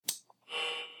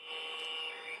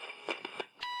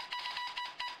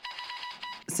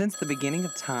Since the beginning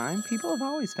of time, people have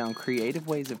always found creative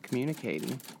ways of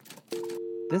communicating.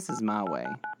 This is my way.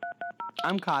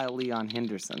 I'm Kyle Leon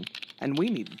Henderson, and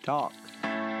we need to talk.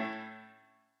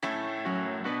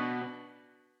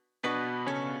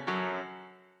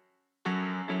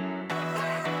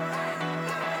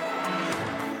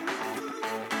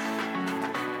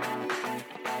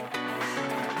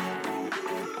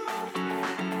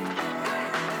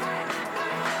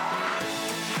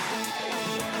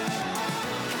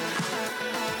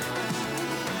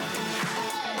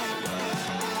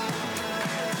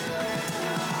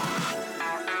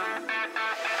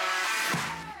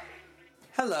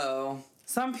 Hello.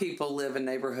 Some people live in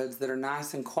neighborhoods that are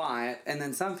nice and quiet, and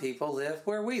then some people live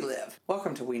where we live.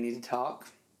 Welcome to We Need to Talk.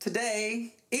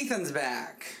 Today, Ethan's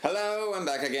back. Hello, I'm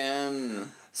back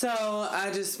again. So,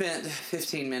 I just spent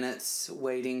 15 minutes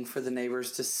waiting for the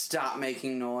neighbors to stop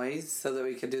making noise so that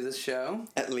we could do this show.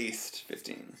 At least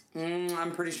 15.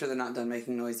 I'm pretty sure they're not done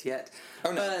making noise yet.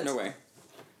 Oh, no, no way.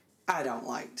 I don't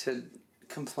like to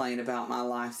complain about my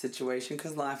life situation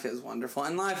because life is wonderful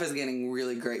and life is getting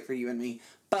really great for you and me,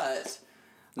 but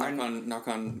knock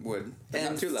on wood, but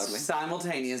not too loudly.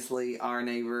 Simultaneously, our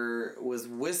neighbor was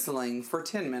whistling for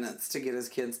 10 minutes to get his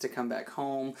kids to come back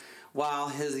home while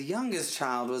his youngest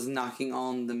child was knocking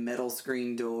on the metal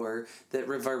screen door that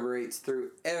reverberates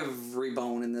through every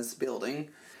bone in this building.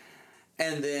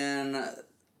 And then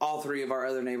all three of our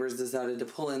other neighbors decided to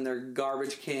pull in their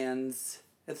garbage cans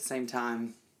at the same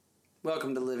time.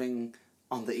 Welcome to living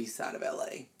on the east side of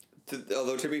LA.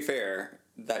 Although, to be fair,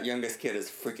 that youngest kid is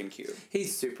freaking cute.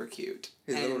 He's super cute.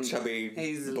 He's a little chubby,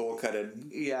 bowl-cutted.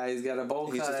 Yeah, he's got a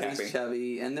bowl cut, he's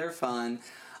chubby, and they're fun.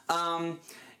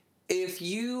 If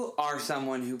you are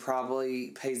someone who probably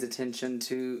pays attention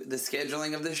to the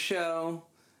scheduling of this show,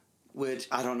 which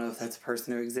I don't know if that's a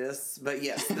person who exists, but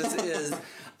yes, this is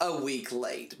a week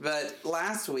late. But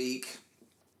last week,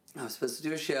 I was supposed to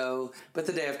do a show, but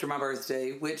the day after my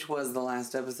birthday, which was the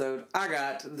last episode, I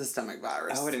got the stomach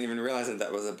virus. Oh, I didn't even realize that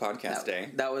was a podcast day.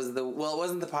 That was it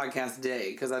wasn't the podcast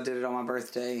day, because I did it on my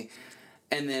birthday,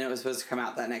 and then it was supposed to come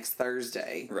out that next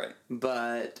Thursday. Right.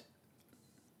 But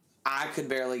I could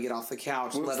barely get off the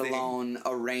couch, let alone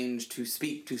arrange to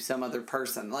speak to some other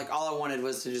person. Like, all I wanted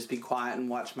was to just be quiet and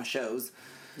watch my shows.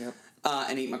 Yep.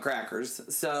 And eat my crackers.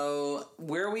 So,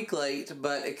 we're a week late,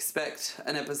 but expect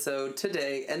an episode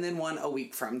today and then one a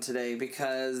week from today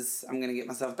because I'm going to get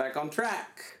myself back on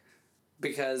track.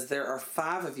 Because there are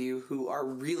 5 of you who are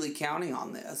really counting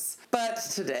on this. But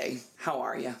today, how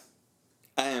are you?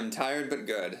 I am tired but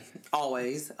good.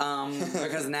 Always.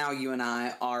 Because now you and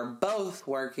I are both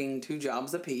working 2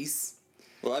 jobs apiece.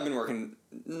 Well, I've been working...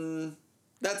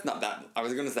 that's not that... I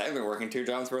was going to say I've been working 2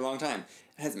 jobs for a long time.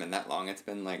 It hasn't been that long. It's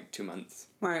been like 2 months.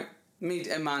 Right.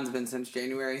 And mine's been since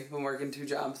January. Been working 2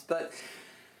 jobs, but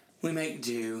we make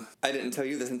do. I didn't tell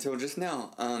you this until just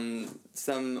now.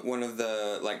 One of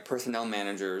the personnel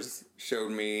managers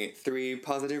showed me 3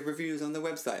 positive reviews on the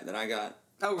website that I got.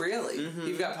 Oh, really? Mm-hmm.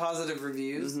 You've got positive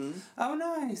reviews? Mm-hmm. Oh,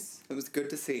 nice. It was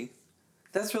good to see.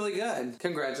 That's really good.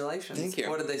 Congratulations. Thank you.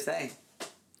 What did they say?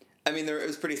 I mean, it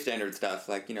was pretty standard stuff.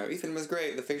 Like, Ethan was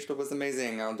great. The facial was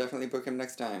amazing. I'll definitely book him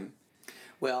next time.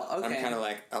 Well, okay. I'm kind of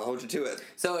like, I'll hold you to it.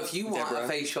 So if you want Deborah. a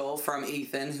facial from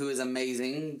Ethan, who is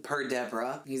amazing, per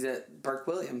Deborah, he's at Burke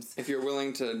Williams. If you're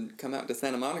willing to come out to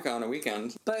Santa Monica on a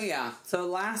weekend. But yeah, so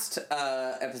last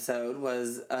episode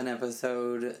was an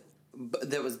episode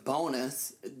that was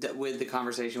bonus with the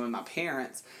conversation with my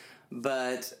parents.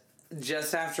 But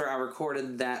just after I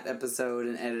recorded that episode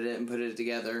and edited it and put it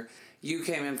together, you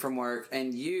came in from work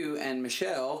and you and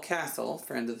Michelle Castle,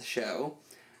 friend of the show,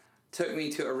 took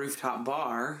me to a rooftop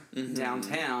bar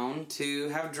downtown to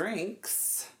have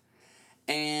drinks,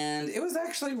 and it was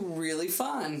actually really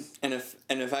fun. And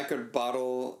if I could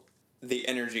bottle the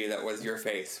energy that was your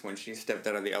face when she stepped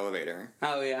out of the elevator,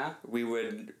 oh yeah, we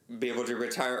would be able to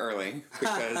retire early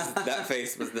because that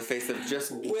face was the face of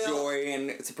just joy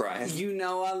and surprise. You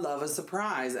know I love a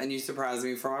surprise, and you surprised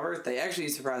me for my birthday. Actually,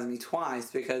 you surprised me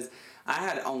twice because I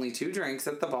had only 2 drinks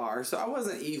at the bar, so I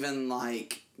wasn't even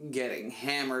getting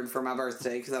hammered for my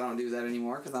birthday because I don't do that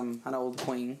anymore because I'm an old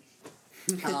queen.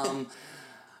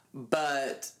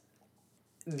 But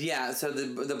yeah, so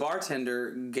the bartender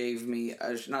gave me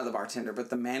not the bartender, but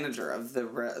the manager of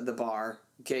the bar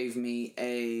gave me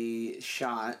a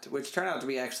shot, which turned out to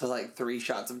be actually 3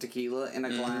 shots of tequila in a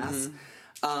glass.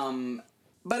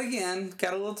 But again,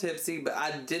 got a little tipsy, but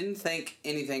I didn't think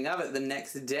anything of it. The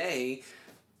next day,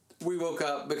 we woke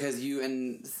up because you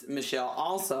and Michelle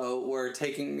also were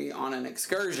taking me on an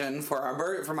excursion for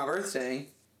my birthday,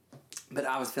 but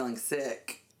I was feeling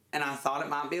sick, and I thought it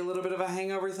might be a little bit of a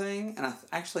hangover thing, and I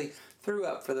actually threw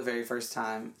up for the very first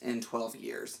time in 12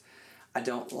 years. I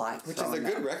don't like Which is a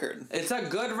good record. It's a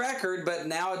good record, but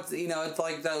now it's, it's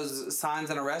like those signs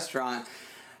in a restaurant.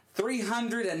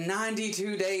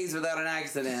 392 days without an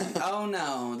accident. Oh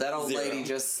no, that old lady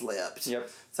just slipped. Yep.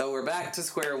 So we're back to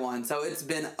square one. So it's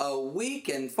been a week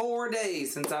and 4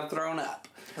 days since I've thrown up.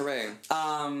 Hooray.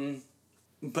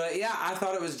 But yeah, I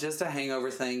thought it was just a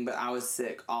hangover thing, but I was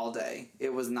sick all day.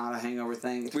 It was not a hangover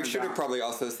thing. We should have probably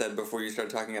also said before you start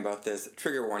talking about this,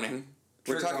 trigger warning.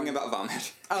 We're talking about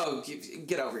vomit. Oh,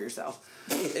 get over yourself.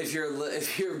 If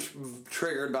you're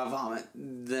triggered by vomit,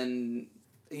 then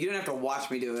you don't have to watch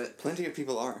me do it. Plenty of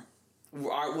people are.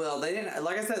 Well, they didn't.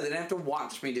 Like I said, they didn't have to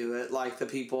watch me do it. Like the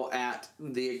people at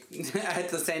the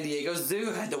San Diego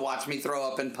Zoo had to watch me throw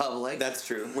up in public. That's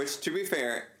true. Which, to be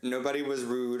fair, nobody was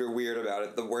rude or weird about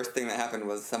it. The worst thing that happened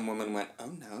was some woman went,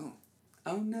 "Oh no."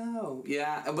 Oh no.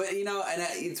 Yeah, but and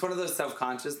it's one of those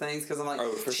self-conscious things because I'm like,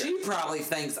 she probably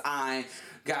thinks I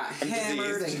got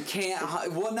hammered and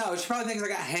can't. Well, no, she probably thinks I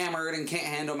got hammered and can't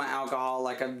handle my alcohol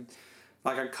like a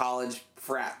college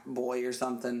frat boy or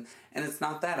something. And it's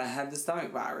not that. I had the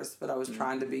stomach virus, but I was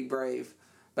trying to be brave.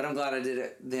 But I'm glad I did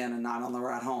it then and not on the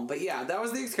ride home. But yeah, that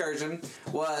was the excursion.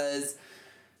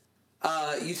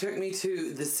 You took me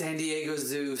to the San Diego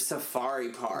Zoo Safari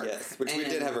Park. Yes, which we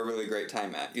did have a really great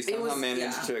time at. You somehow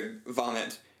managed to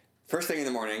vomit first thing in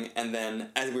the morning, and then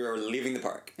as we were leaving the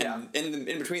park. And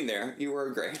in between there, you were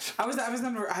great. I was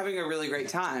having a really great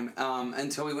time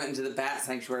until we went into the bat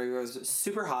sanctuary where it was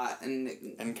super hot and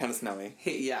kind of smelly.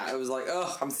 Yeah, it was like,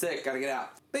 ugh, I'm sick, gotta get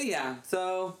out. But yeah,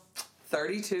 so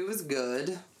 32 is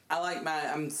good.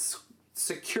 I'm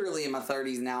securely in my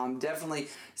 30s now. I'm definitely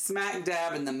smack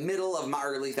dab in the middle of my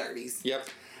early 30s. Yep.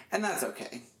 And that's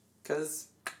okay, because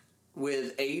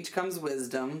with age comes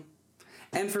wisdom.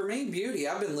 And for me, beauty.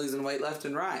 I've been losing weight left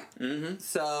and right. Mm-hmm.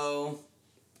 So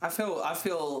I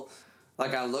feel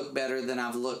like I look better than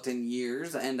I've looked in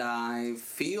years, and I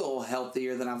feel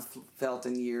healthier than I've felt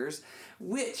in years.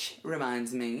 Which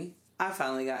reminds me, I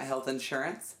finally got health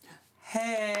insurance.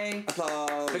 Hey!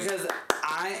 Applause! Because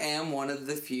I am one of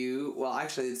the few, well,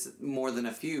 actually it's more than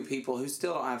a few people who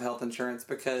still don't have health insurance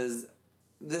because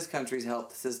this country's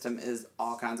health system is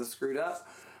all kinds of screwed up.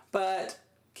 But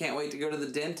can't wait to go to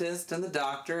the dentist and the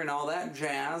doctor and all that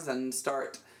jazz and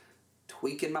start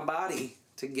tweaking my body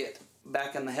to get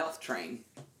back in the health train.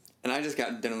 And I just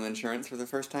got dental insurance for the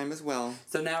first time as well.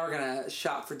 So now we're going to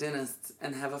shop for dentists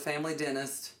and have a family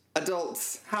dentist.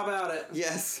 Adults. How about it?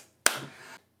 Yes.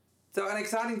 So an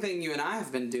exciting thing you and I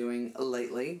have been doing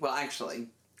lately, well actually,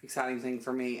 exciting thing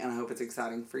for me, and I hope it's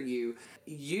exciting for you.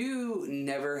 You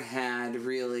never had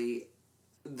really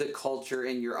the culture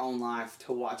in your own life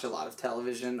to watch a lot of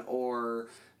television or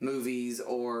movies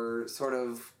or sort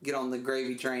of get on the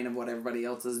gravy train of what everybody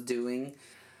else is doing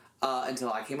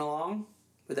until I came along.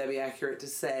 Would that be accurate to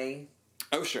say?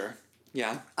 Oh, sure.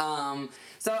 Yeah.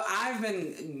 So I've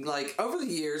been, over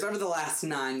the last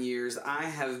 9 years, I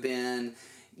have been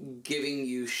giving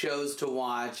you shows to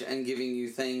watch and giving you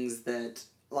things that,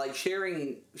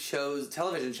 sharing shows,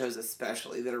 television shows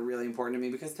especially, that are really important to me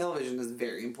because television is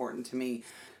very important to me.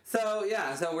 So,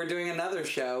 yeah, we're doing another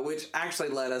show, which actually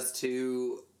led us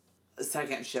to a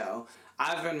second show.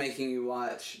 I've been making you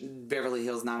watch Beverly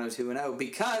Hills 90210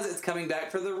 because it's coming back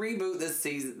for the reboot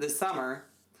this summer.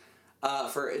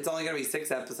 It's only going to be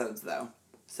 6 episodes, though.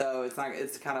 So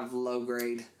it's kind of low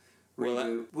grade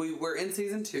reboot. We're in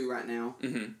season 2 right now.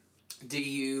 Mm-hmm. Do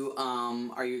you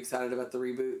are you excited about the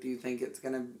reboot? Do you think it's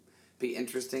gonna be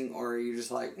interesting, or are you just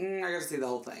like, I gotta see the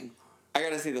whole thing? I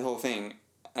gotta see the whole thing.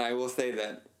 I will say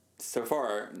that so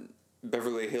far,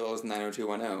 Beverly Hills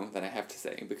 90210 that I have to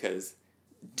say, because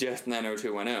just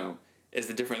 90210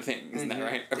 is a different thing, isn't that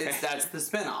right? Okay. That's the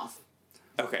spinoff.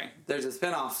 Okay. There's a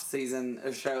spinoff season,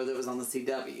 a show that was on the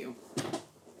CW.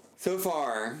 So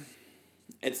far,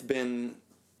 it's been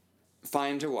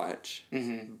fine to watch,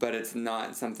 but it's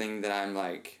not something that I'm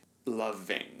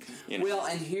loving. Well,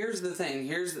 and here's the thing.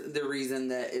 Here's the reason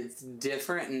that it's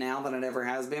different now than it ever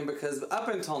has been, because up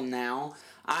until now,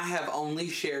 I have only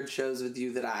shared shows with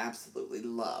you that I absolutely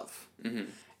love. Mm-hmm.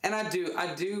 And I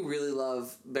do really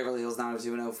love Beverly Hills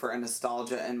 90210 for a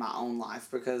nostalgia in my own life,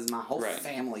 because my whole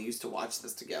family used to watch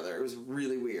this together. It was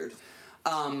really weird.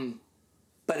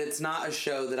 But it's not a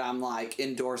show that I'm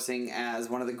endorsing as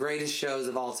one of the greatest shows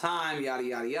of all time, yada,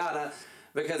 yada, yada,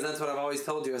 because that's what I've always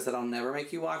told you. I said, I'll never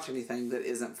make you watch anything that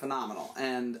isn't phenomenal.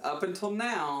 And up until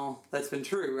now, that's been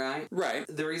true, right? Right.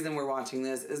 The reason we're watching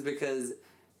this is because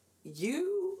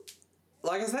you,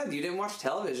 like I said, you didn't watch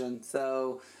television.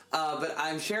 So, but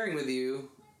I'm sharing with you,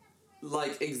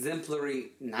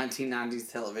 exemplary 1990s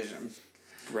television.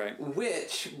 Right.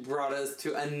 Which brought us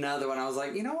to another one. I was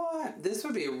like, you know what? This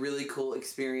would be a really cool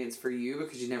experience for you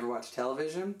because you never watch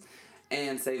television.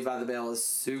 And Saved by the Bell is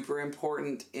super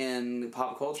important in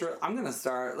pop culture. Let's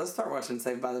start watching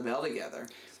Saved by the Bell together.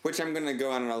 Which I'm going to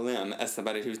go out on a limb as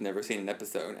somebody who's never seen an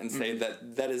episode and say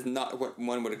that is not what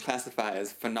one would classify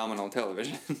as phenomenal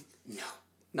television. No,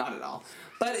 not at all.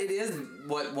 But it is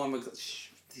what one would... Shh,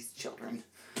 these children.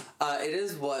 It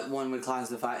is what one would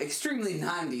classify extremely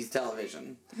 90s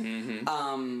television.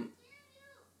 Mm-hmm.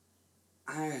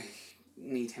 I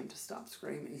need him to stop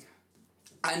screaming.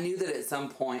 I knew that at some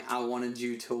point I wanted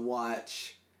you to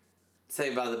watch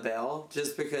Saved by the Bell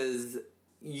just because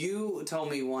you told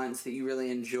me once that you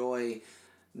really enjoy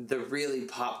the really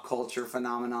pop culture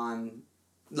phenomenon,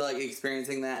 like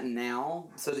experiencing that now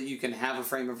so that you can have a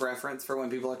frame of reference for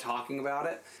when people are talking about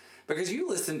it. Because you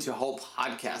listened to whole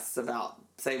podcasts about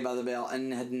Saved by the Bell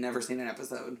and had never seen an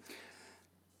episode.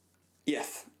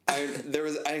 Yes. I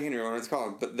can't remember what it's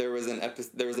called, but there was a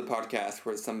podcast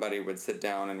where somebody would sit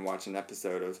down and watch an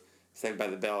episode of Saved by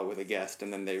the Bell with a guest,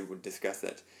 and then they would discuss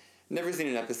it. Never seen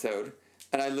an episode,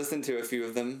 and I listened to a few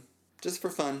of them just for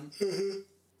fun.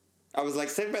 I was like,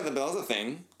 Saved by the Bell's a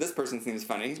thing. This person seems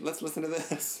funny. Let's listen to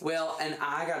this. Well, and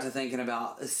I got to thinking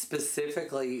about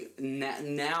specifically,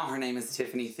 now her name is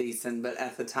Tiffany Thiessen, but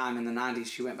at the time in the 90s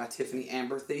she went by Tiffany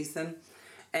Amber Thiessen.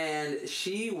 And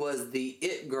she was the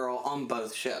it girl on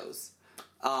both shows.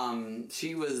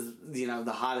 She was,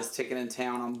 the hottest ticket in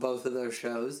town on both of those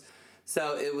shows.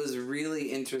 So it was really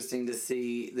interesting to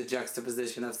see the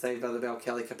juxtaposition of Saved by the Bell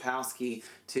Kelly Kapowski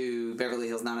to Beverly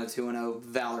Hills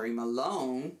 90210 Valerie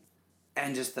Malone.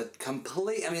 And just the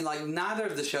complete... neither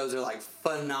of the shows are,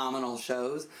 phenomenal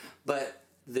shows, but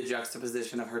the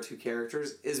juxtaposition of her two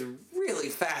characters is really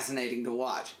fascinating to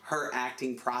watch. Her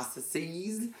acting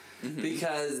processes... Mm-hmm.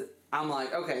 Because I'm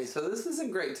like, okay, so this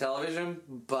isn't great television,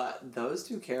 but those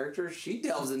two characters, she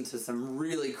delves into some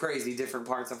really crazy different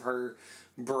parts of her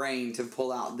brain to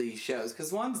pull out these shows.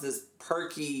 Because one's this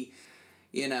perky,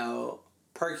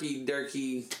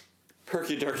 perky-durky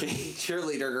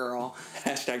cheerleader girl.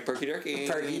 Hashtag perky-durky.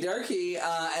 Perky-durky.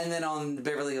 And then on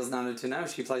Beverly Hills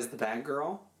 90210, she plays the bad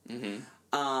girl. Mm-hmm.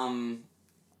 And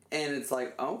it's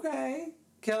like, okay,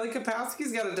 Kelly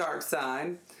Kapowski's got a dark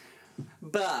side.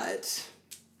 But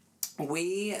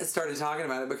we started talking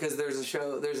about it because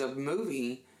there's a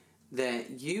movie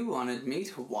that you wanted me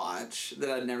to watch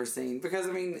that I'd never seen. Because,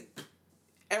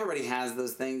 everybody has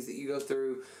those things that you go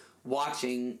through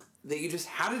watching that you just,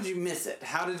 how did you miss it?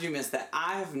 How did you miss that?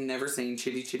 I have never seen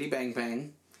Chitty Chitty Bang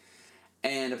Bang.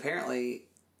 And apparently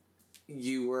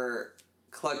you were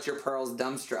clutch your pearls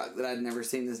dumbstruck that I'd never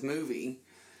seen this movie.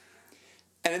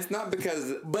 And it's not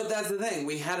because... But that's the thing.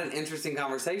 We had an interesting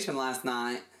conversation last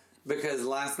night because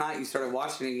last night you started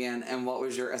watching again, and what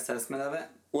was your assessment of it?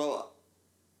 Well,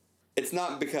 it's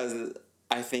not because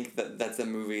I think that that's a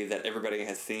movie that everybody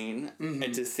has seen. Mm-hmm.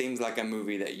 It just seems like a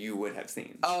movie that you would have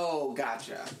seen. Oh,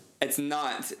 gotcha. It's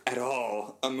not at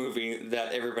all a movie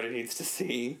that everybody needs to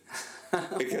see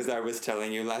because I was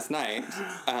telling you last night,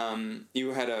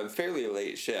 you had a fairly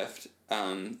late shift.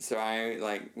 So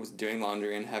I was doing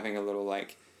laundry and having a little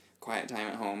quiet time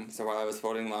at home. So while I was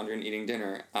folding laundry and eating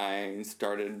dinner, I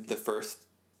started the first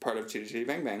part of Chitty Chitty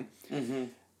Bang Bang. Mm-hmm.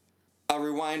 I'll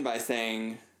rewind by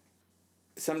saying,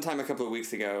 sometime a couple of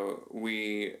weeks ago,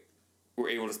 we were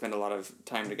able to spend a lot of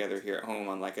time together here at home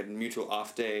on a mutual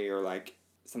off day or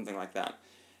something like that.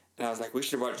 And I was like, we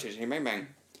should watch Chitty Chitty Bang Bang.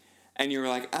 And you were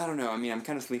like, I don't know, I'm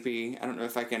kind of sleepy. I don't know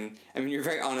if I can... you're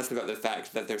very honest about the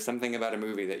fact that there's something about a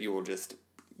movie that you will just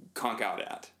conk out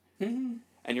at. Mm-hmm.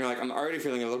 And you're like, I'm already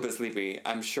feeling a little bit sleepy.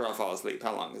 I'm sure I'll fall asleep.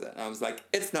 How long is it? And I was like,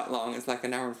 it's not long. It's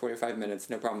an hour and 45 minutes.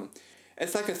 No problem.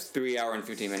 It's a 3 hour and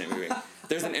 15-minute movie.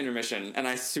 There's an intermission, and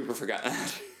I super forgot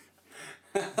that.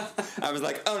 I was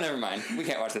like, oh, never mind. We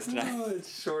can't watch this tonight. Oh,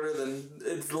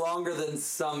 it's longer than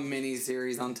some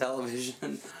miniseries on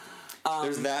television.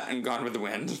 There's that and Gone with the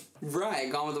Wind.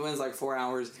 Right, Gone with the Wind's 4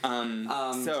 hours.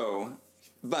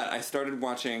 But I started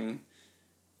watching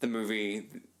the movie,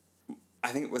 I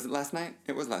think, was it last night?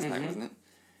 It was last night, wasn't it?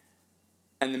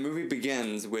 And the movie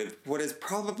begins with what is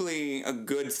probably a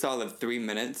good solid 3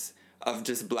 minutes of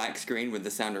just black screen with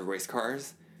the sound of race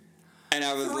cars. And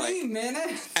I was 3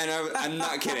 minutes? And I'm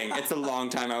not kidding. It's a long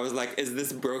time. I was like, is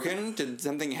this broken? Did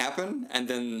something happen? And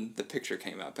then the picture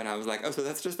came up. And I was like, oh, so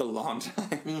that's just a long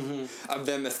time of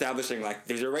them establishing,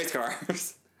 these are race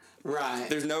cars. Right.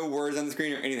 There's no words on the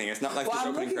screen or anything. It's not like the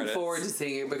opening credits. I'm looking forward to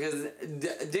seeing it because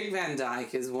Dick Van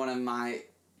Dyke is one of my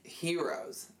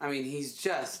heroes. He's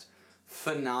just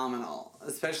phenomenal,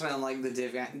 especially on the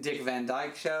Dick Van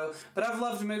Dyke Show. But I've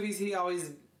loved movies he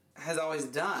always has always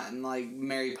done, like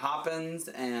Mary Poppins,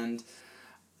 and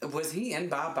was he in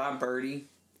Bye Bye Birdie?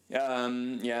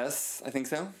 Yes, I think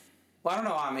so. Well, I don't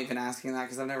know why I'm even asking that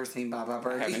because I've never seen Bye Bye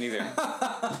Birdie. I haven't either.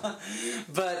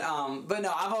 But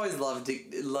no, I've always loved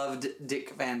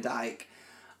Dick Van Dyke.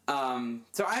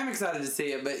 So I am excited to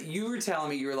see it. But you were telling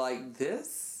me, you were like,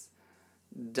 this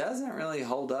doesn't really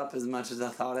hold up as much as I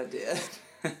thought it did.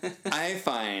 I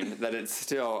find that it's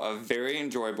still a very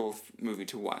enjoyable movie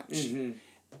to watch. Mm-hmm.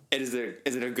 Is it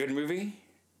a good movie?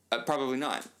 Probably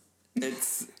not.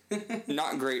 It's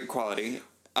not great quality.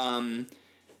 Honestly,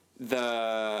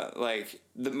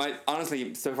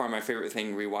 so far my favorite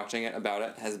thing rewatching it about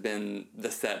it has been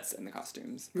the sets and the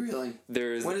costumes. Really?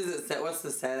 When is it set? What's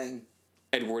the setting?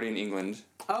 Edwardian England.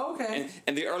 Oh, okay.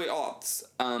 And the early aughts.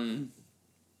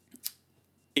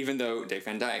 Even though Dick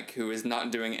Van Dyke, who is not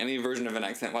doing any version of an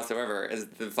accent whatsoever, is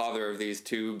the father of these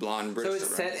two blonde British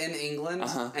children. So it's set in England,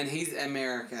 and he's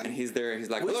American. And he's there, he's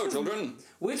like, hello, children.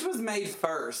 Which was made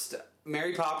first?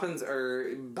 Mary Poppins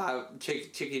or by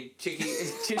Chitty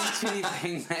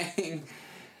Bang Bang?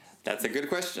 That's a good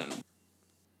question.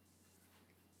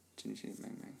 Chitty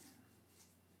Bang Bang.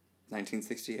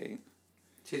 1968.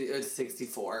 It's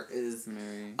 64 is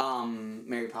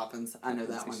Mary Poppins. I know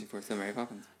that 64, one. So Mary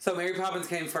Poppins. So Mary Poppins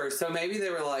came first. So maybe they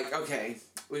were like, okay,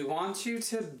 we want you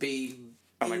to be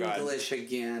English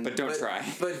again. But don't try.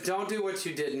 But don't do what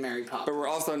you did in Mary Poppins. But we're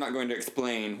also not going to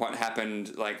explain what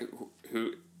happened, like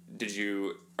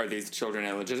are these children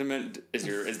illegitimate?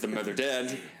 Is the mother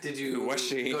dead? Did you Who was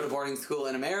she? Go to boarding school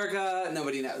in America?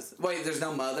 Nobody knows. Wait, there's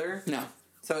no mother? No.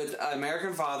 So it's an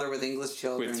American father with English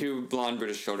children. With two blonde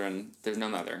British children. There's no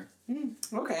mother.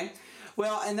 Okay.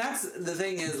 Well, and that's the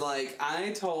thing is, like,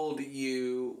 I told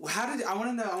you, I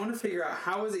want to figure out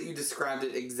how is it you described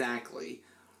it exactly.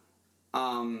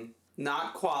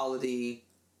 Not quality,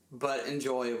 but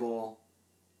enjoyable.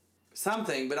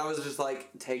 Something, but I was just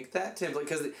like, take that template,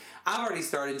 because I've already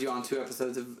started you on 2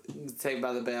 episodes of Saved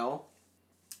by the Bell,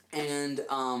 and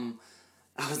I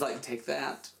was like, take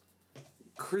that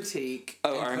critique.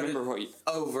 Oh, I remember what you...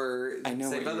 Over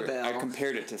Saved by the Bell. I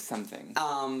compared it to something.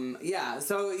 Yeah,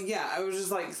 so yeah, I was just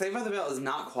like, Saved by the Bell is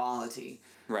not quality.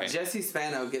 Right. Jessie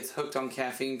Spano gets hooked on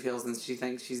caffeine pills and she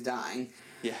thinks she's dying.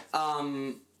 Yeah.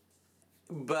 And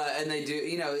they do,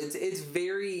 it's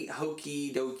very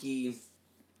hokey dokey.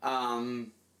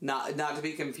 Not to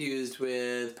be confused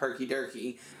with Perky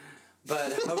Durky,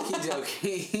 but hokey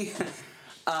dokey.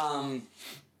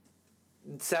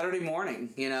 Saturday morning,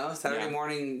 Saturday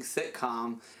morning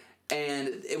sitcom, and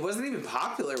it wasn't even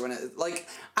popular when it,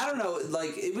 I don't know,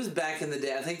 it was back in the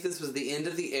day. I think this was the end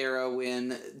of the era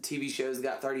when TV shows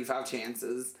got 35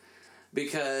 chances,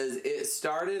 because it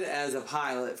started as a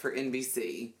pilot for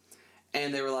NBC,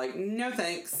 and they were like, no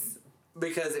thanks.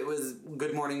 Because it was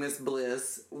Good Morning Miss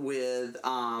Bliss with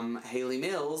Hayley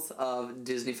Mills of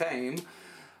Disney fame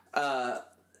as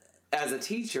a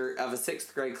teacher of a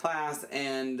 6th grade class,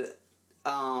 and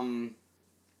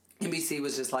NBC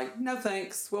was just like, no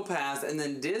thanks, we'll pass. And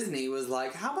then Disney was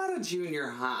like, how about a junior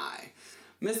high?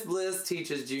 Miss Bliss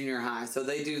teaches junior high, so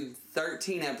they do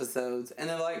 13 episodes, and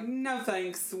they're like, no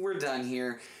thanks, we're done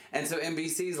here. And so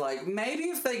NBC's like, maybe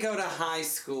if they go to high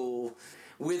school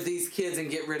with these kids and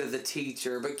get rid of the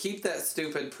teacher, but keep that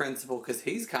stupid principal because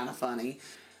he's kind of funny,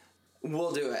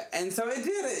 we'll do it. And so it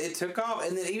did. It took off.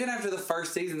 And then even after the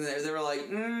first season, they were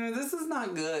like, this is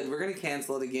not good. We're going to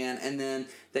cancel it again. And then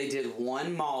they did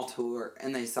one mall tour,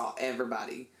 and they saw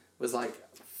everybody was like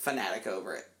fanatic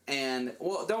over it. And,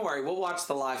 well, don't worry. We'll watch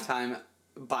the Lifetime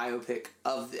biopic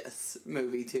of this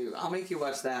movie, too. I'll make you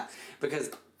watch that because,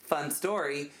 fun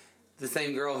story, the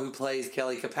same girl who plays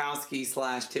Kelly Kapowski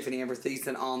 / Tiffany Amber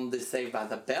Thiessen on the Saved by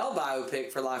the Bell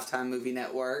biopic for Lifetime Movie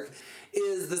Network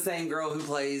is the same girl who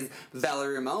plays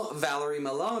Valerie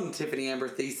Malone, Tiffany Amber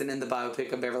Thiessen in the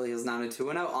biopic of Beverly Hills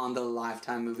 90210 on the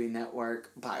Lifetime Movie Network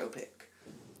biopic.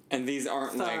 And these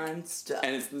aren't Fun stuff.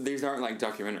 And these aren't like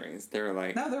documentaries. They're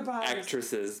like they're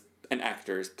actresses and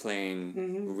actors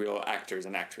playing real actors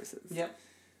and actresses. Yep.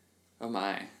 Oh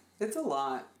my. It's a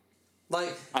lot.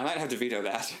 I might have to veto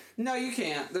that. No, you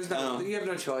can't. You have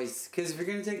no choice. Because if you're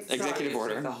going to take the executive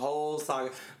order, the whole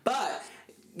saga. But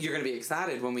you're going to be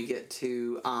excited when we get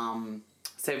to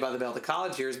Saved by the Bell, the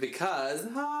college years, because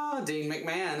Dean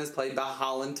McMahon is played by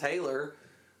Holland Taylor,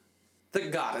 the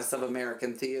goddess of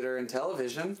American theater and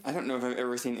television. I don't know if I've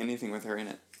ever seen anything with her in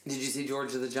it. Did you see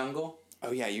George of the Jungle?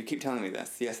 Oh yeah, you keep telling me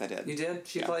this. Yes, I did. You did?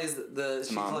 She plays the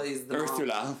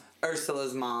Ursula. Mom.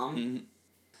 Ursula's mom. Mm-hmm.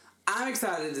 I'm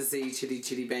excited to see Chitty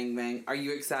Chitty Bang Bang. Are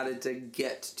you excited to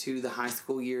get to the high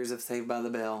school years of Saved by the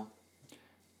Bell?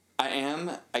 I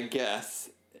am, I guess.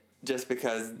 just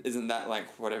because isn't that like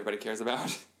what everybody cares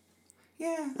about?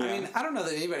 Yeah, Yeah. I mean, I don't know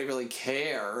that anybody really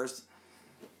cares,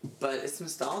 but it's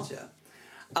nostalgia.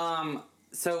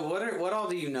 So what all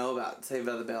do you know about Saved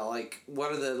by the Bell? Like,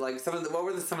 what are the some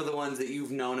of the ones that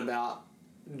you've known about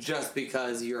just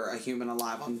because you're a human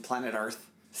alive on planet Earth?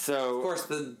 So Of course,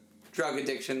 the drug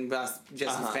addiction by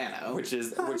Jesse Spano. which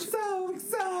I'm so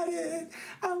excited.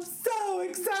 I'm so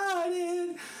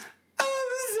excited. I'm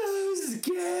so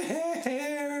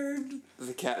scared.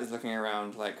 the cat is looking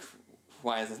around like,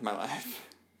 why is this my life?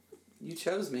 You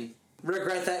chose me.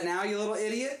 Regret that now, you little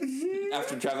idiot?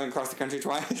 After traveling across the country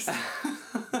twice.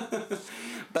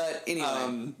 But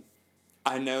anyway.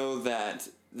 I know that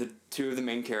the two of the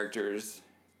main characters,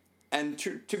 and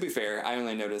to be fair, I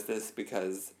only noticed this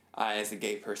because I, as a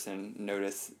gay person,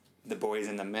 notice the boys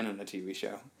and the men on the TV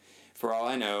show. For all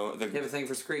I know, You have a thing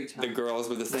for Screech, huh? the girls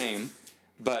were the same,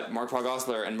 but Mark Paul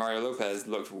Gosselaar and Mario Lopez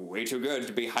looked way too good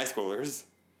to be high schoolers.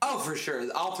 Oh, for sure.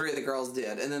 All three of the girls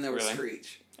did. And then there was Really?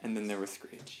 Screech. And then there was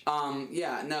Screech.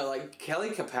 Yeah, no, like, Kelly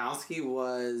Kapowski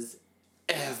was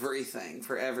everything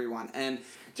for everyone. And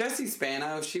Jessie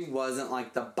Spano, she wasn't,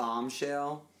 like, the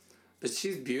bombshell, but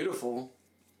she's beautiful.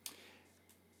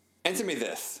 Answer me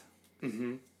this.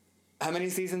 Mm-hmm. How many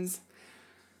seasons?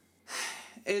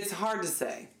 It's hard to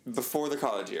say. Before the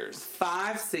college years.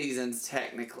 5 seasons,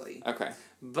 technically. Okay.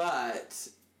 But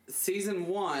season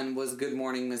 1 was Good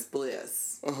Morning Miss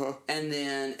Bliss. Uh-huh. And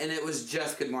it was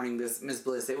just Good Morning Miss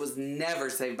Bliss. It was never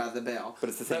Saved by the Bell. But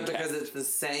it's the same because cast. it's the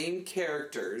same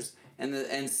characters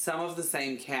and some of the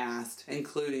same cast,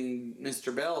 including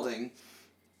Mr. Belding.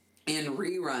 In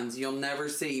reruns, you'll never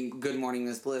see Good Morning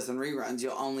Miss Bliss in reruns.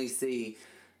 You'll only see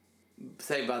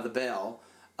Saved by the Bell.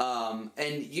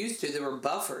 And used to, there were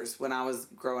buffers when I was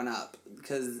growing up.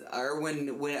 Not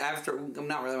really when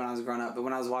I was growing up, but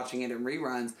when I was watching it in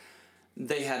reruns,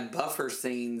 they had buffer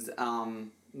scenes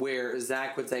where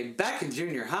Zach would say, back in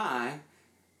junior high,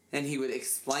 and he would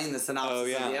explain the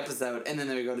synopsis of the episode, and then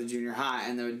they would go to junior high,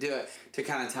 and they would do it to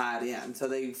kind of tie it in. So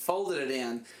they folded it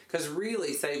in, because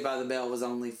really Saved by the Bell was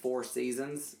only 4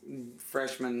 seasons,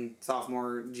 freshman,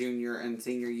 sophomore, junior, and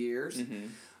senior years. Mm-hmm.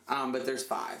 But there's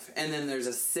 5. And then there's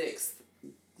a 6th,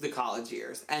 the college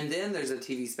years. And then there's a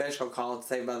TV special called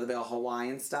Saved by the Bell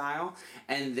Hawaiian Style.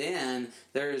 And then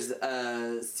there's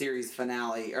a series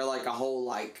finale, or like a whole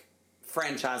like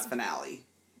franchise finale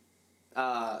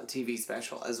TV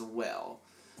special as well.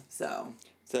 So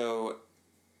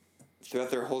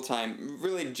throughout their whole time,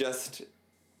 really just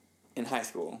in high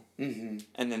school, mm-hmm.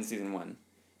 and then season 1.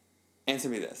 Answer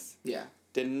me this. Yeah.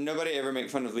 Did nobody ever make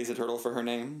fun of Lisa Turtle for her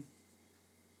name?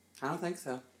 I don't think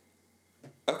so.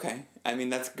 Okay. I mean,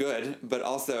 that's good, but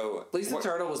also... Lisa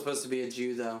Turtle was supposed to be a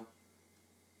Jew, though.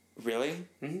 Really?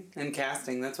 Mm-hmm. In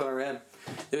casting, that's what I read.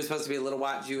 It was supposed to be a little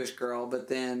white Jewish girl, but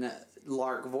then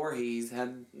Lark Voorhees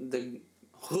had the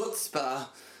chutzpah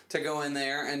to go in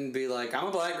there and be like, I'm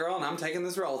a black girl and I'm taking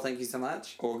this role, thank you so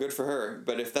much. Well, good for her,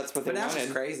 but if that's what they But now wanted...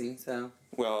 she's crazy, so...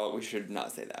 Well, we should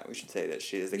not say that. We should say that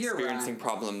she is You're experiencing right.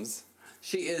 problems.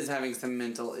 She is having some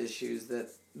mental issues that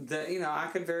I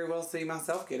could very well see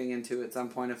myself getting into at some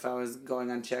point if I was going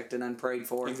unchecked and unprayed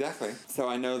for. Exactly. So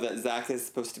I know that Zach is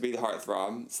supposed to be the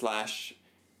heartthrob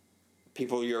 /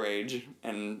 people your age,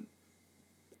 and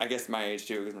I guess my age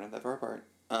too, because we're not that far apart.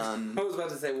 I was about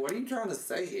to say, what are you trying to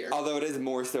say here? Although it is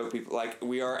more so people, like,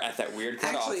 we are at that weird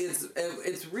cutoff. Actually,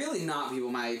 it's really not people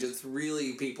my age. It's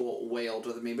really people wailed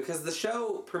with me because the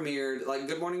show premiered, like,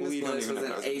 Good Morning Miss Bliss was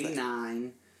in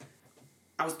 89.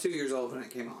 I was 2 years old when it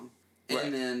came on.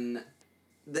 And then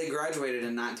they graduated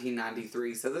in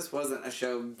 1993, so this wasn't a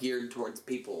show geared towards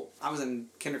people. I was in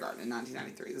kindergarten in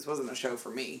 1993. This wasn't a show for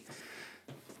me.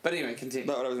 But anyway, continue.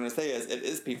 But what I was going to say is, it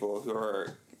is people who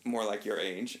are more like your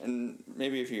age, and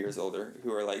maybe a few years older,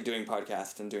 who are, like, doing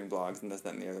podcasts and doing blogs and this,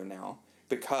 that, and the other now.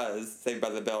 Because Saved by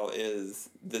the Bell is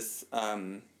this,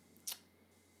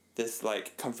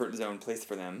 like, comfort zone place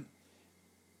for them.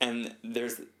 And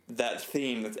there's that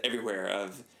theme that's everywhere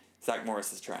of Zach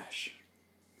Morris is trash.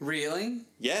 Really?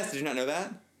 Yes, did you not know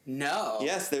that? No.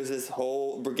 Yes, there's this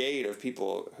whole brigade of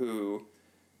people who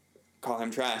call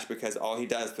him trash because all he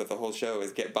does with the whole show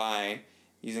is get by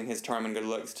using his charm and good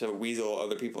looks to weasel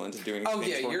other people into doing things for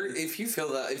him. If you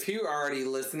feel that, if you are already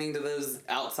listening to those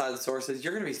outside sources,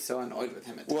 you're going to be so annoyed with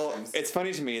him at times. Well, it's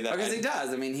funny to me that... Because he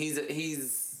does. I mean, he's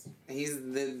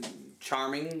the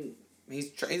charming...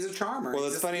 He's a charmer. Well,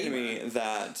 it's funny to me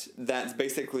that that's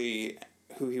basically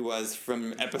who he was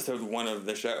from episode 1 of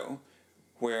the show,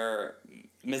 where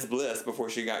Miss Bliss, before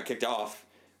she got kicked off,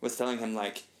 was telling him,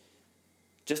 like,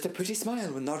 just a pretty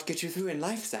smile will not get you through in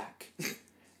life, Zach.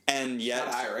 And yet,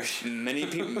 Not Irish.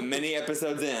 many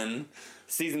episodes in,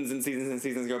 seasons and seasons and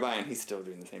seasons go by, and he's still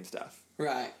doing the same stuff.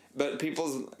 Right. But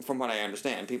from what I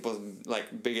understand, people's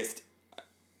like biggest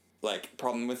like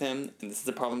problem with him, and this is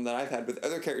a problem that I've had with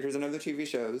other characters in other TV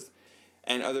shows,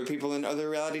 and other people in other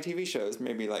reality TV shows,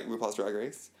 maybe like RuPaul's Drag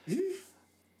Race.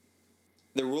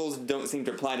 The rules don't seem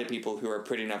to apply to people who are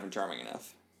pretty enough and charming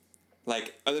enough.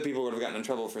 Like, other people would have gotten in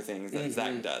trouble for things that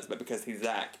Zach does, but because he's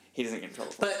Zach, he doesn't get in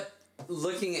trouble for it. But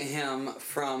looking at him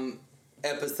from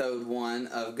episode 1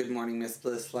 of Good Morning Miss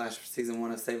Bliss / season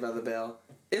 1 of Saved by the Bell,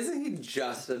 isn't he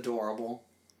just adorable?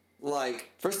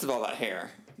 Like, first of all, that hair.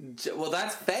 Well,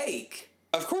 that's fake.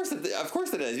 Of course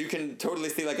it is. You can totally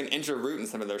see like an inch of root in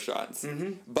some of those shots.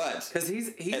 Mm-hmm. But because he's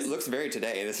it looks very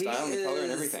today. The style and the color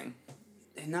and everything.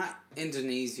 Not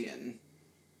Indonesian.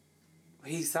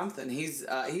 He's something. He's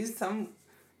some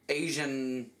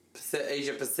Asia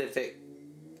Pacific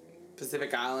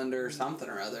Islander or something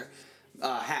or other.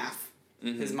 Half.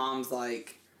 Mm-hmm. His mom's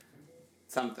like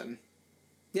something.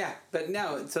 Yeah, but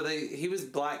no. So he was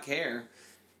black hair.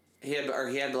 He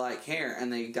had black hair,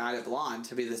 and they dyed it blonde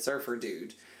to be the surfer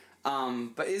dude.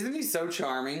 But isn't he so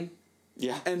charming?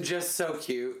 Yeah. And just so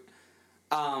cute.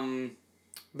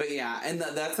 But yeah, and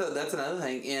that's another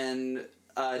thing in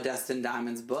Dustin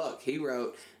Diamond's book. He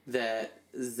wrote that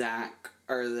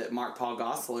that Mark Paul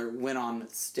Gosselaar went on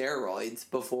steroids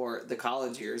before the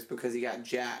college years because he got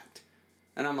jacked.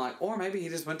 And I'm like, or maybe he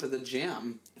just went to the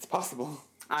gym. It's possible.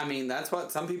 I mean, that's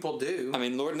what some people do. I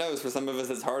mean, Lord knows for some of us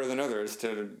it's harder than others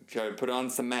to put on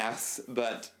some mass,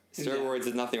 but steroids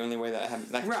is not the only way that can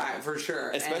happen. For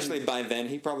sure. Especially by then,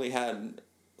 he probably had,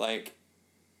 like,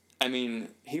 I mean,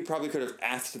 he probably could have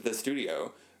asked the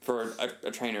studio for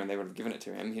a trainer and they would have given it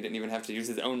to him. He didn't even have to use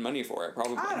his own money for it,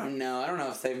 probably. I don't know. I don't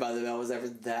know if Saved by the Bell was ever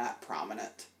that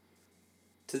prominent.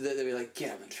 They'd be like,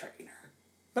 get him a trainer.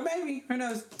 But maybe. Who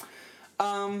knows?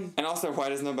 And also,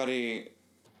 why is nobody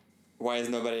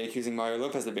accusing Mario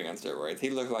Lopez of being on steroids?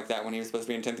 He looked like that when he was supposed to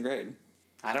be in 10th grade.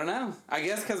 I don't know. I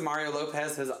guess because Mario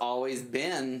Lopez has always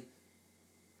been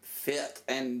fit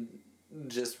and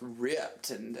just ripped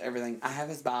and everything. I have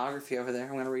his biography over there.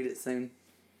 I'm going to read it soon.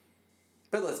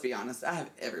 But let's be honest. I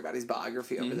have everybody's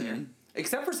biography over there.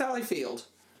 Except for Sally Field.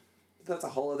 That's a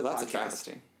whole other podcast. That's a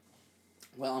travesty.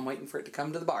 Well, I'm waiting for it to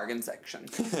come to the bargain section.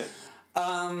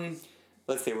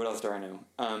 Let's see. What else do I know?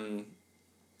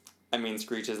 I mean,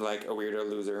 Screech is like a weirdo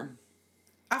loser.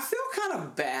 I feel kind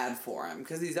of bad for him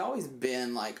because he's always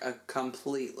been like a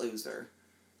complete loser.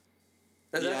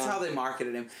 That's how they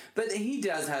marketed him. But he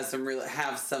does have some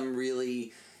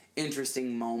really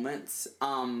interesting moments.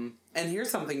 And here's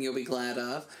something you'll be glad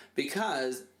of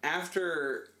because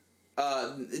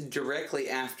directly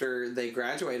after they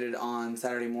graduated on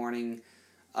Saturday morning,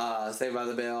 Saved by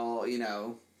the Bell,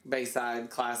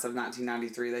 Bayside class of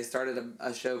 1993, they started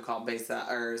a show called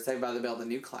Saved by the Bell, the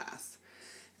New Class.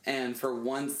 And for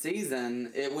one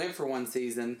season, it went for one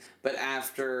season, but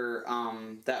after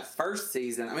that first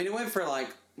season, I mean, it went for like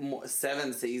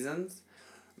 7 seasons,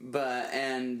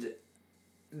 and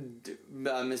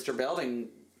Mr. Belding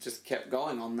just kept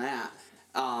going on that,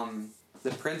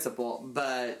 the principal.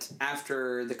 But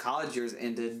after the college years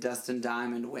ended, Dustin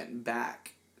Diamond went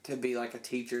back to be like a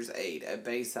teacher's aide at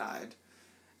Bayside.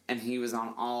 And he was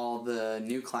on all the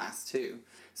New Class too.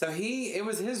 So it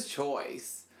was his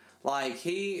choice. Like,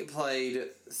 he played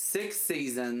 6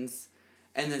 seasons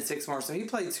and then 6 more. So he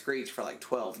played Screech for like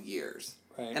 12 years.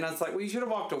 Right. And I was like, well, you should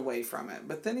have walked away from it.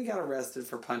 But then he got arrested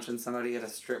for punching somebody at a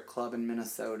strip club in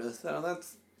Minnesota. So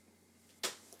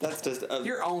that's just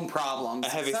your own problems. A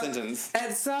heavy sentence.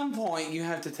 At some point, you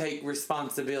have to take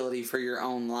responsibility for your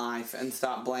own life and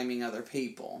stop blaming other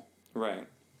people. Right.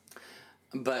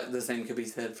 But the same could be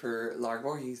said for Larg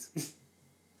Voorhees.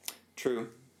 True.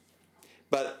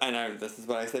 But I know this is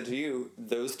what I said to you.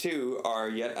 Those two are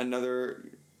yet another,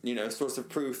 source of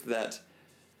proof that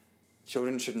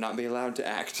children should not be allowed to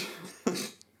act.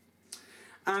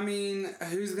 I mean,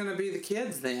 who's going to be the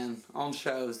kids then on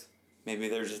shows? Maybe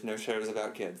there's just no shows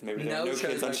about kids. Maybe there are no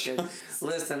kids on shows.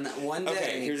 Listen, one day...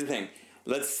 Okay, here's the thing.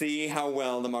 Let's see how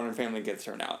well the Modern Family gets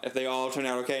turned out. If they all turn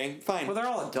out okay, fine. Well, they're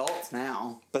all adults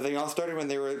now. But they all started when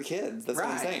they were kids. That's what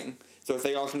I'm saying. So if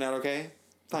they all turn out okay,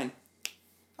 fine.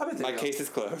 My case is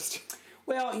closed.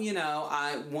 Well,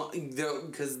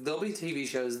 because there'll be TV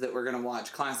shows that we're going to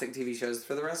watch, classic TV shows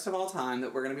for the rest of all time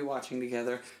that we're going to be watching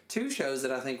together. 2 shows that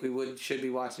I think we should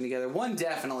be watching together. One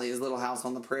definitely is Little House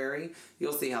on the Prairie.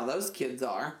 You'll see how those kids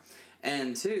are.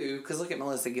 And 2, because look at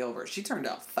Melissa Gilbert. She turned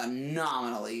out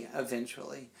phenomenally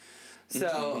eventually.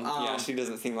 So yeah, she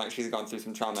doesn't seem like she's gone through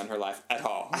some trauma in her life at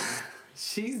all.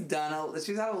 She's had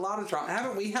a lot of trauma.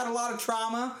 Haven't we had a lot of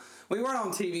trauma? We weren't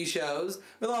on TV shows.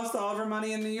 We lost all of our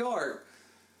money in New York.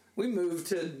 We moved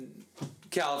to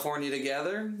California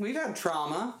together. We've had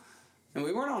trauma. And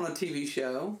we weren't on a TV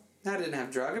show. I didn't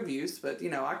have drug abuse, but,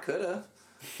 I could have.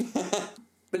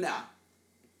 But no.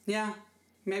 Yeah,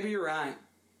 maybe you're right.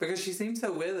 Because she seems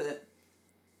so with it.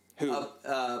 Who?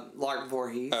 Lark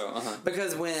Voorhees. Oh, uh-huh.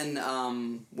 Because when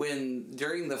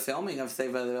during the filming of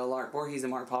Saved by the Bell, Lark Voorhees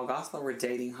and Mark Paul Gosselaar were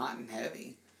dating hot and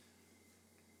heavy.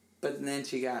 But then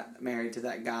she got married to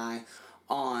that guy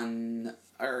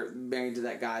married to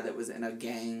that guy that was in a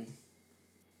gang.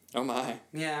 Oh my.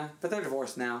 Yeah, but they're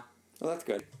divorced now. Well, that's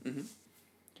good. Mm-hmm.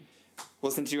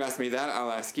 Well, since you asked me that,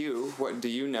 I'll ask you, what do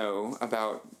you know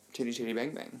about Chitty Chitty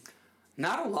Bang Bang?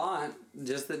 Not a lot.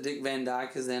 Just that Dick Van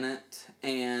Dyke is in it.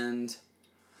 And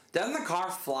doesn't the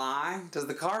car fly? Does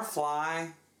the car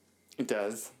fly? It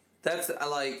does. That's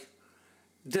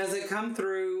does it come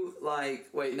through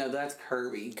wait, no, that's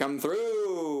Kirby. Come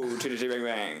through, Chitty Chitty Bang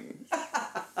Bang.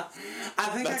 I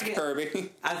think that's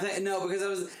Kirby. No, because I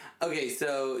was... Okay,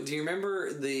 so do you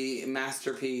remember the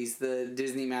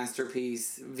Disney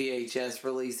Masterpiece VHS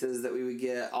releases that we would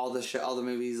get, all the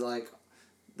movies, like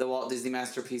the Walt Disney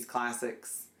Masterpiece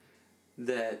classics,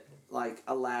 that like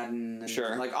Aladdin and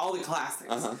sure. like all the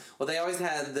classics. Uh-huh. Well, they always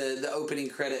had the opening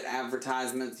credit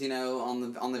advertisements, on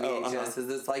the VHS.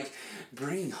 It's like,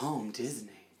 bring home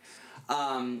Disney.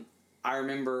 I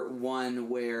remember one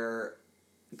where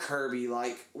Kirby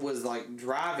was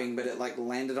driving, but it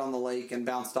landed on the lake and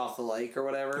bounced off the lake or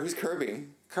whatever. Who's Kirby?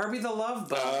 Kirby the Love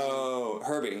Bug. Oh,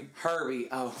 Herbie.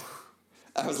 Oh.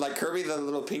 I was like, Kirby the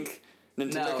little pink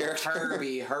Nintendo character.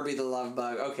 Herbie the Love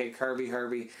Bug. Okay,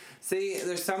 Herbie. See,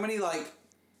 there's so many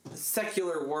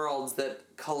secular worlds that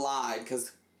collide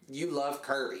because you love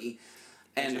Kirby,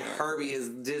 and Herbie is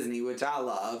Disney, which I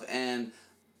love, and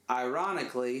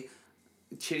ironically,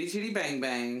 Chitty Chitty Bang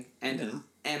Bang and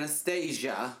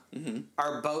Anastasia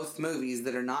are both movies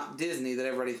that are not Disney that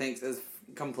everybody thinks is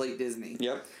complete Disney.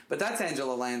 Yep. But that's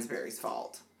Angela Lansbury's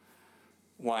fault.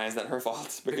 Why is that her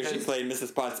fault? Because she played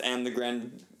Mrs. Potts and the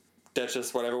Grand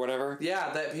Duchess, whatever.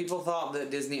 Yeah, that people thought that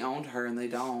Disney owned her, and they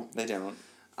don't. They don't.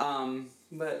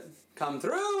 But come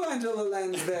through, Angela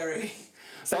Lansbury.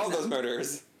 Solve those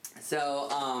murders. So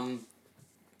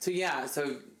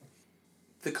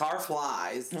the car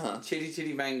flies, Chitty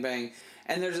Chitty Bang Bang,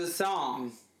 and there's a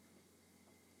song.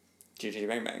 Chitty Chitty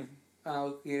Bang Bang.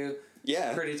 Oh, you.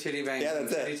 Yeah. Pretty Chitty Bang. Yeah,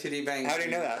 that's Chitty Chitty Bang. How do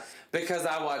you know that? Because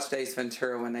I watched Ace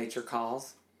Ventura: When Nature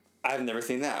Calls. I've never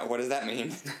seen that. What does that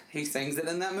mean? He sings it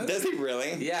in that movie. Does he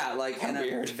really? Yeah, in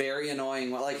weird. a very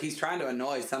annoying way. He's trying to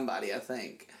annoy somebody, I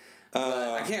think.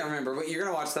 But I can't remember. But you're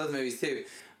gonna watch those movies too.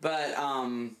 But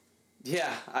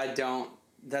yeah, I don't.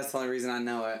 That's the only reason I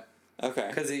know it.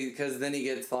 Okay. Because then he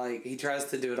gets he tries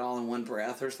to do it all in one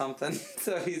breath or something.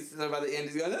 So by the end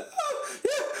he's going, oh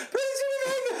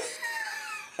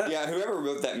yeah, yeah, whoever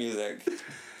wrote that music,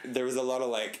 there was a lot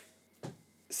of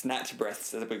snatch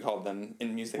breaths, as we called them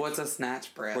in music. What's a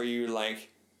snatch breath? Where you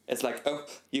it's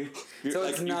you so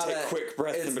it's you take quick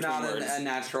breaths in between words. It's not a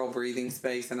natural breathing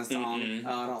space in a song. Mm-mm. Oh,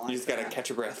 I don't like that. You just gotta catch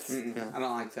your breath. Yeah. I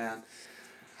don't like that.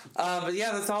 But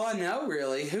yeah, that's all I know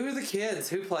really. Who are the kids?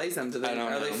 Who plays them? I don't know.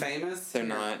 Are they famous? They're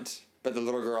not. But the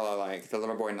little girl I like. The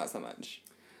little boy not so much.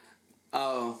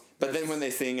 Oh. But then when they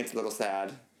sing, it's a little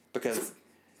sad because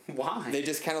why? They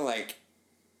just kind of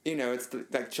it's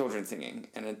like children singing,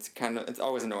 and it's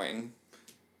always annoying.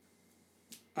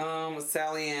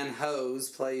 Sally Ann Hose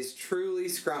plays Truly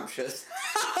Scrumptious.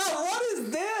 What is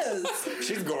this?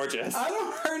 She's gorgeous.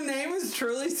 Her name is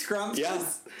Truly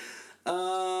Scrumptious.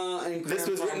 Yeah. And this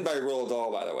was written by Roald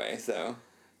Dahl, by the way, so.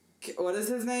 What is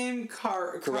his name?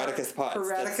 Caraticus Potts.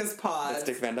 Caraticus Potts. That's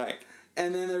Dick Van Dyke.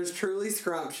 And then there's Truly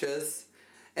Scrumptious.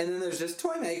 And then there's just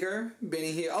Toymaker,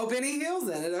 Benny Hill. Oh, Benny Hill's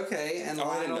in it, okay. And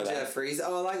Lionel Jeffries.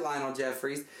 Oh, I like Lionel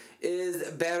Jeffries.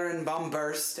 Is Baron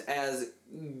Bumburst as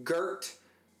Gert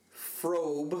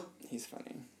Frobe. He's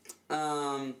funny.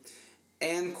 Anna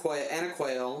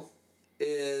Quayle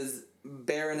is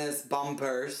Baroness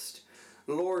Bumburst.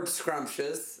 Lord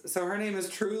Scrumptious. So her name is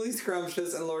Truly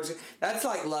Scrumptious and Lord... That's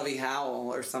like Lovey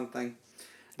Howell or something.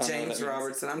 James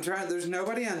Robertson. I'm trying... There's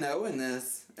nobody I know in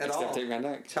this at all. Except Dick Van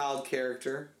Dyke. Child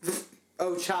character.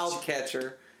 Oh, Child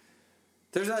Catcher.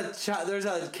 There's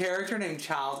a character named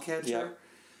Child Catcher.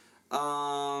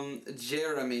 Yep.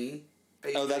 Jeremy.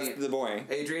 That's the boy.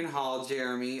 Adrian Hall,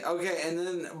 Jeremy. Okay, and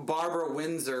then Barbara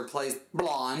Windsor plays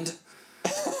Blonde.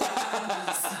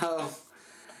 So...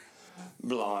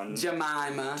 Blonde.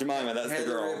 Jemima, that's Heather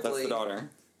the girl. Ripley That's the daughter.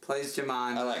 Plays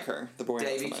Jemima. I like her. The boy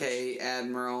Davy not so much. K.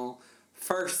 Admiral.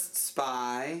 First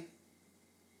Spy.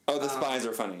 Oh, the spies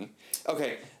are funny.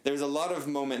 Okay, there's a lot of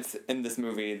moments in this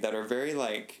movie that are very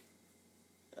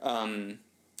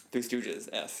Three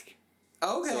Stooges-esque.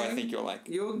 Okay. So I think you'll like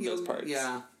those parts.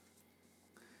 Yeah.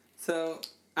 So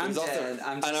I'm dead.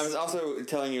 And I was also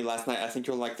telling you last night, I think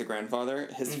you'll like the grandfather.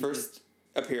 His first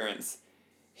appearance,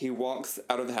 he walks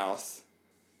out of the house.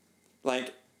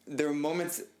 Like, there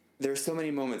are so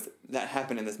many moments that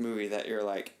happen in this movie that you're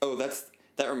like, oh,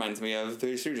 that reminds me of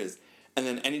Three Stooges. And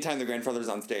then anytime the grandfather's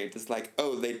on stage, it's like,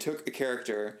 oh, they took a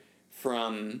character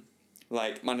from,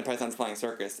 like, Monty Python's Flying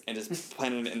Circus and just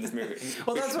planted it in this movie.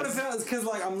 Well, that's what it feels, because,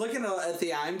 like, I'm looking at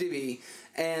the IMDb,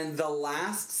 and the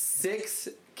last 6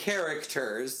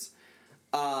 characters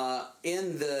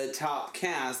in the top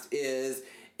cast is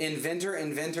inventor.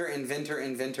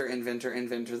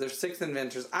 There's 6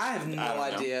 inventors. I have no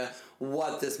idea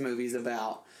what this movie's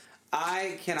about.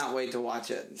 I cannot wait to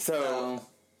watch it. So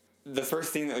the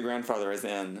first scene that the grandfather is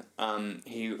in,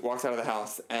 he walks out of the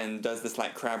house and does this,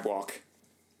 like, crab walk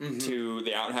to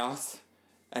the outhouse.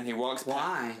 And he walks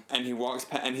Why? And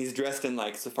he's dressed in,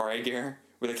 like, safari gear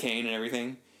with a cane and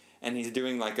everything. And he's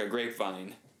doing, like, a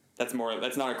grapevine. That's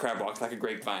not a crab walk, it's like a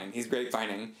grapevine. He's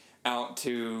grapevining out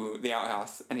to the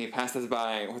outhouse, and he passes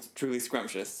by what's Truly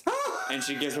Scrumptious. And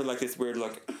she gives her, like, this weird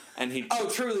look. And he... Oh,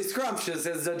 Truly Scrumptious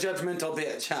is a judgmental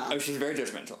bitch, huh? Oh, she's very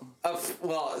judgmental.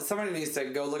 Well, somebody needs to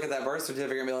go look at that birth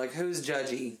certificate and be like, who's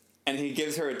judgy? And he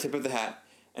gives her a tip of the hat,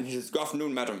 and he says, "Good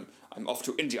afternoon, madam. I'm off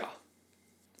to India."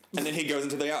 And then he goes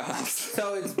into the outhouse.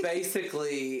 So it's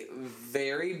basically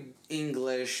very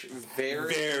English,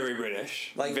 very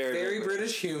British. Like, very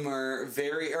British humor,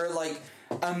 like,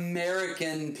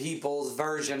 American people's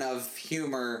version of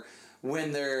humor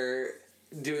when they're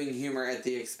doing humor at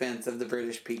the expense of the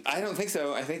British people. I don't think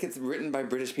so. I think it's written by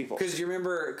British people. Because you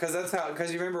remember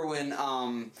when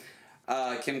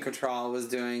Kim Cattrall was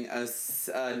doing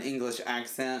an English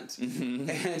accent,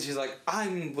 and she's like,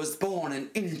 "I was born in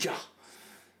India."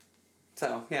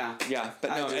 So, yeah. Yeah,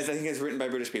 but no, I think it's written by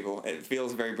British people. It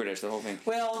feels very British, the whole thing.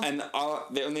 Well... And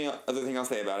the only other thing I'll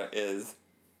say about it is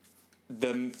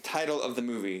the title of the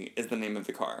movie is the name of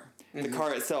the car. The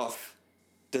car itself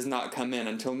does not come in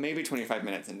until maybe 25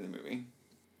 minutes into the movie.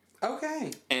 Okay.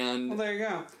 And... Well, there you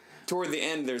go. Toward the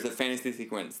end, there's a fantasy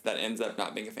sequence that ends up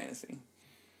not being a fantasy.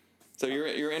 So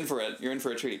you're in for it. You're in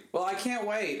for a treat. Well, I can't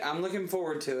wait. I'm looking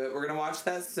forward to it. We're going to watch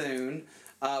that soon.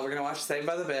 We're going to watch Saved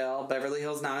by the Bell, Beverly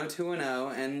Hills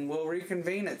 90210, and we'll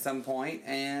reconvene at some point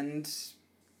and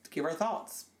give our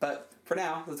thoughts. But for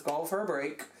now, let's go for a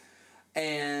break.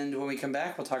 And when we come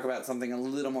back, we'll talk about something a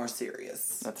little more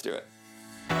serious. Let's do it.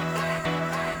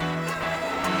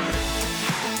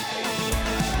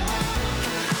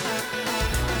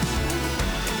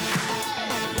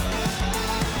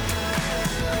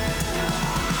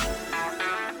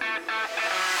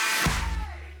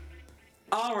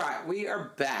 We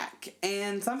are back,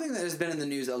 and something that has been in the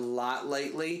news a lot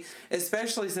lately,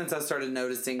 especially since I started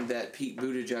noticing that Pete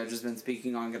Buttigieg has been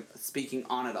speaking on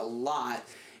it a lot,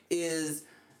 is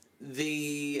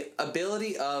the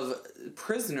ability of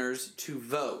prisoners to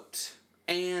vote,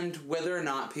 and whether or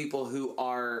not people who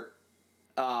are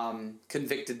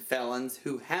convicted felons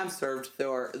who have served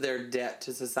their debt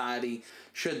to society,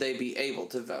 should they be able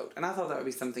to vote. And I thought that would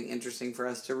be something interesting for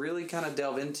us to really kind of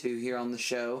delve into here on the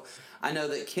show. I know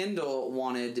that Kendall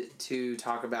wanted to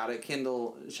talk about it.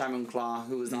 Kendall Shaimun-Klah,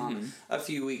 who was on a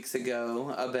few weeks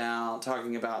ago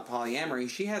talking about polyamory,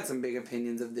 she had some big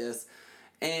opinions of this.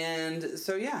 And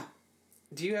so, yeah.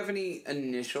 Do you have any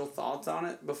initial thoughts on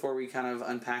it before we kind of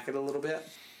unpack it a little bit?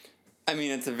 I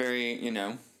mean, it's a very,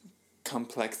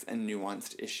 complex and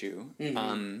nuanced issue.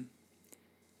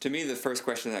 To me, the first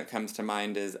question that comes to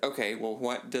mind is, okay, well,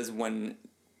 what is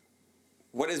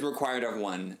required of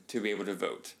one to be able to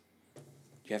vote?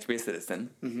 You have to be a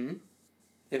citizen. You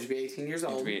have to be 18 years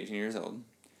old. You have to be 18 years old.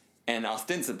 And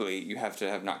ostensibly, you have to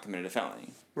have not committed a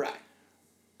felony. Right.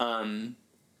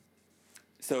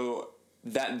 So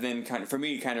that then kind of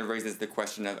raises the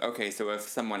question of, okay, so if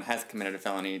someone has committed a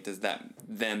felony, does that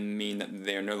then mean that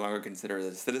they are no longer considered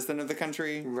a citizen of the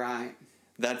country? Right.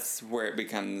 That's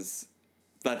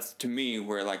to me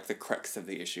where, like, the crux of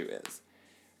the issue is.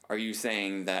 Are you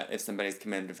saying that if somebody's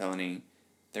committed a felony,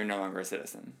 they're no longer a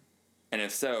citizen? And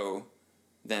if so,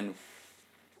 then,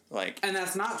 like... And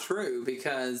that's not true,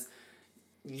 because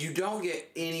you don't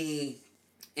get any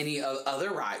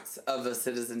other rights of a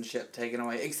citizenship taken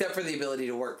away, except for the ability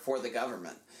to work for the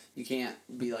government. You can't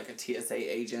be like a TSA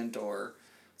agent or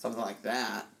something like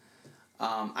that.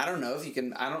 I don't know if you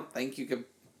can... I don't think you could...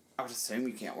 I would assume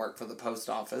you can't work for the post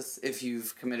office if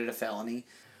you've committed a felony.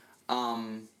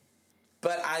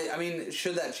 But I mean,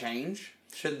 should that change?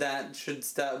 Should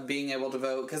stop being able to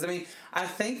vote? Because I mean, I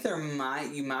think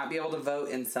you might be able to vote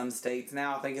in some states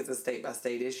now. I think it's a state by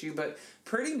state issue, but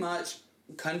pretty much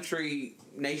countrywide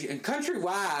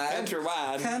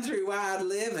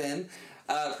living,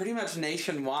 pretty much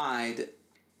nationwide.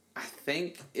 I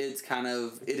think it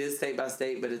is state by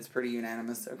state, but it's pretty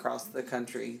unanimous across the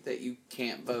country that you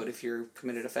can't vote if you're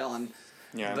committed a felon.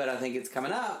 Yeah. But I think it's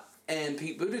coming up, and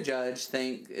Pete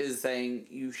Buttigieg is saying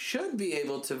you should be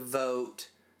able to vote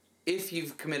if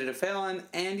you've committed a felon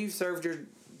and you've served your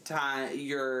time,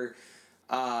 your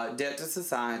debt to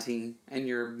society, and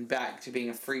you're back to being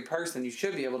a free person. You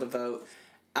should be able to vote.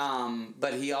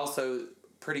 But he also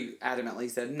pretty adamantly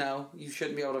said, no, you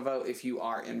shouldn't be able to vote if you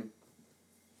are in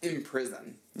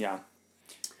prison. Yeah.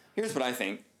 Here's what I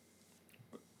think.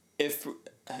 It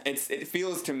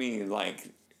feels to me like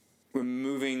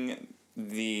removing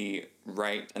the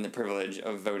right and the privilege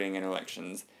of voting in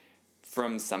elections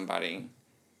from somebody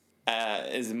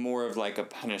is more of like a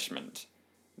punishment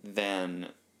than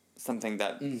something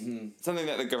that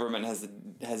the government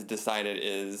has decided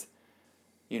is,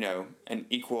 an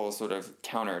equal sort of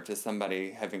counter to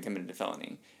somebody having committed a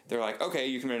felony. They're like, okay,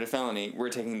 you committed a felony, we're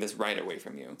taking this right away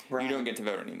from you. Right. You don't get to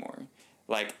vote anymore.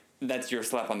 Like, that's your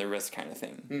slap on the wrist kind of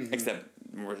thing. Mm-hmm. Except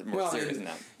more serious than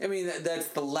that. I mean, that's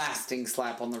the lasting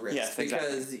slap on the wrist. Yes,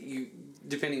 because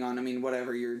depending on,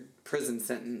 whatever your prison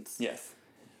sentence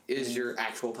is your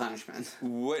actual punishment.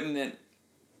 Wouldn't it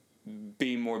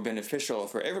be more beneficial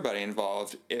for everybody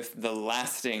involved if the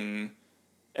lasting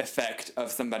effect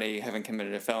of somebody having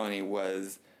committed a felony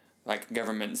was like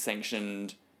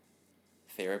government-sanctioned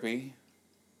therapy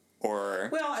or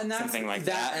something like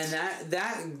that? And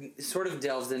that sort of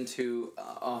delves into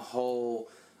a whole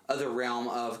other realm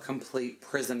of complete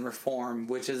prison reform,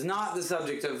 which is not the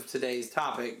subject of today's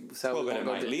topic. So but it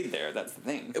might lead there. That's the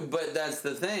thing. But that's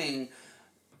the thing.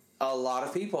 A lot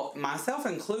of people, myself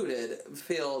included,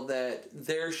 feel that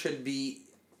there should be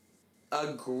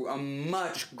a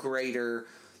much greater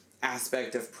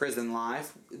aspect of prison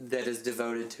life that is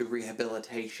devoted to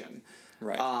rehabilitation.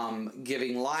 Right.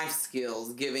 Giving life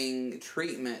skills, giving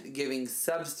treatment, giving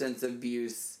substance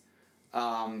abuse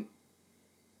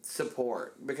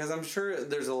support. Because I'm sure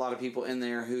there's a lot of people in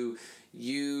there who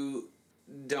you're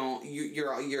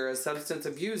a substance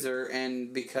abuser,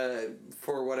 and because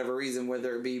for whatever reason,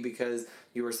 whether it be because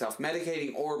you are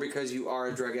self-medicating or because you are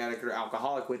a drug addict or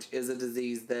alcoholic, which is a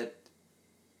disease that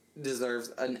deserves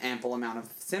an ample amount of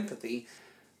sympathy,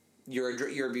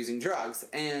 you're abusing drugs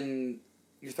and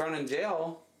you're thrown in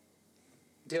jail.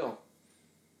 Deal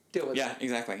with it.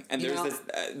 Exactly. And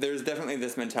there's definitely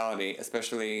this mentality,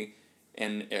 especially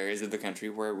in areas of the country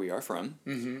where we are from.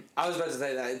 Mm-hmm. I was about to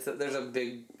say that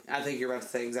I think you're about to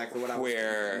say exactly what I was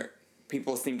where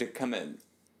people seem to come at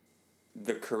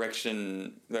the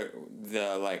correction,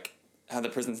 the like how the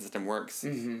prison system works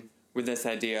with this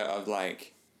idea of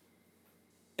like,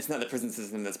 it's not the prison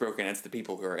system that's broken, it's the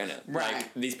people who are in it. Right. Like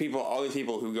all these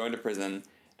people who go into prison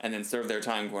and then serve their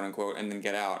time, quote unquote, and then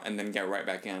get out and then get right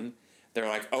back in. They're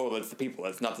like, oh, it's the people,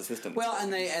 it's not the system. Well,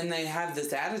 and they have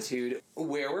this attitude.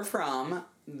 Where we're from,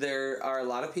 there are a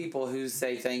lot of people who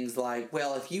say things like,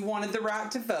 well, if you wanted the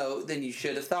right to vote, then you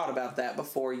should have thought about that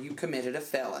before you committed a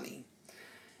felony.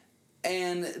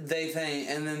 And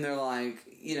then they're like,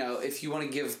 if you want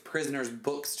to give prisoners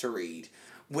books to read,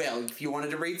 well, if you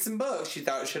wanted to read some books, you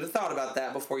should have thought about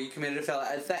that before you committed a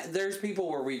felony. There's people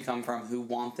where we come from who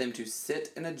want them to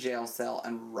sit in a jail cell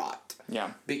and rot.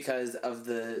 Yeah. Because of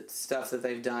the stuff that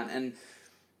they've done. And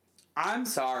I'm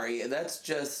sorry, that's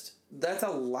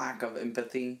a lack of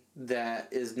empathy that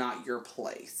is not your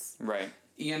place. Right.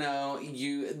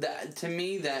 To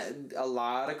me, that a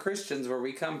lot of Christians where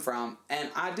we come from, and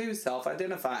I do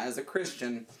self-identify as a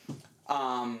Christian,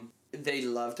 they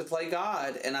love to play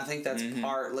God, and I think that's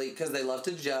partly because they love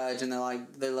to judge, and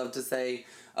they love to say,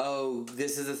 oh,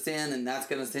 this is a sin, and that's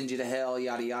going to send you to hell,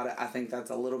 yada yada. I think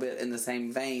that's a little bit in the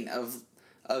same vein of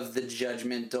the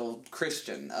judgmental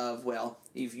Christian of, well,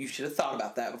 you should have thought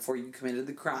about that before you committed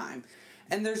the crime.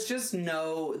 And there's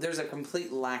a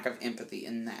complete lack of empathy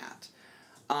in that.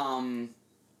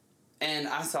 And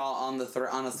I saw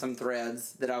on some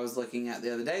threads that I was looking at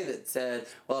the other day that said,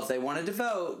 well, if they wanted to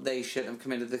vote, they shouldn't have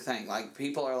committed the thing. Like,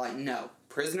 people are like, no,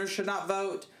 prisoners should not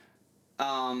vote.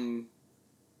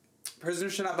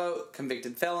 Prisoners should not vote.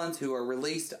 Convicted felons who are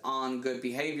released on good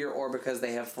behavior or because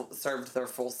they have served their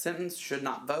full sentence should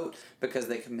not vote because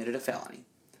they committed a felony.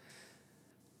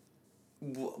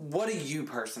 What do you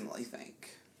personally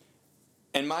think?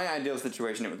 In my ideal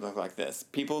situation, it would look like this.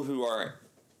 People who are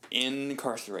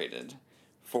incarcerated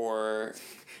for...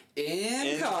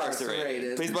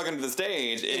 Incarcerated. Please welcome to the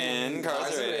stage.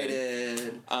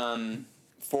 Incarcerated.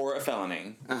 For a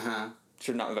felony. Uh-huh.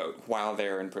 Should not vote while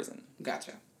they're in prison.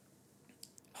 Gotcha.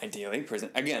 ideally, prison.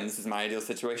 Again, this is my ideal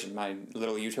situation, my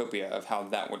little utopia of how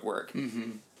that would work.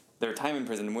 Mm-hmm. Their time in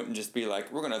prison wouldn't just be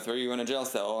like, we're going to throw you in a jail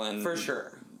cell and for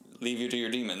sure leave you to your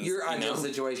demons. Your ideal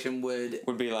situation would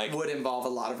be like, would involve a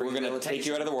lot of rehabilitation. We're going to take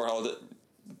you out of the world,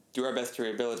 do our best to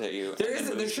rehabilitate you.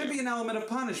 There should be an element of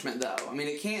punishment, though. I mean,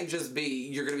 it can't just be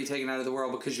you're going to be taken out of the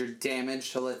world because you're damaged,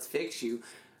 so let's fix you.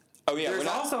 Oh yeah, there's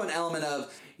also an element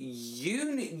of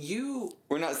you.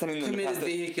 We're not sending them committed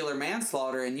vehicular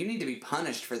manslaughter, and you need to be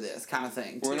punished for this kind of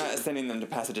thing. We're not sending them to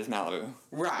Passages Malibu,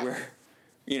 right? Where,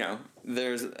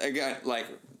 there's a guy like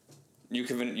you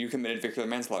committed vehicular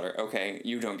manslaughter. Okay,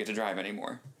 you don't get to drive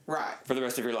anymore. Right. For the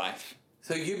rest of your life.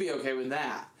 So you'd be okay with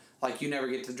that. Like, you never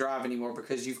get to drive anymore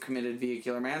because you've committed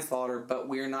vehicular manslaughter, but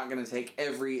we're not going to take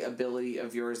every ability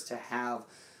of yours to have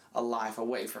a life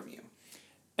away from you.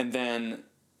 And then,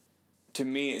 to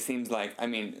me, it seems like, I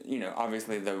mean,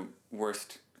 obviously the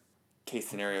worst case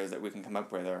scenarios that we can come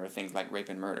up with are things like rape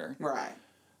and murder. Right.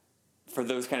 For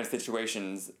those kind of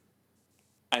situations,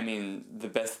 I mean, the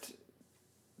best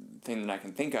thing that I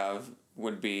can think of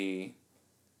would be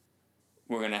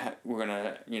we're gonna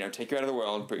take you out of the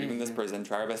world, put you in this prison,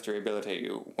 try our best to rehabilitate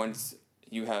you. Once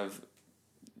you have,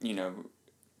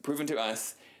 proven to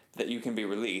us that you can be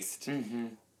released,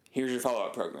 here's your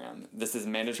follow-up program. This is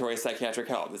mandatory psychiatric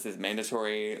help. This is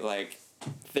mandatory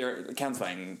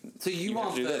counseling. So you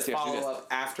want the follow-up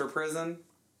after prison?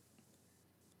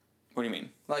 What do you mean?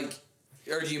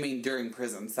 Or do you mean during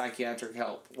prison, psychiatric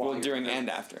help? Well, during and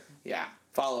after. Yeah.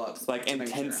 Follow-ups.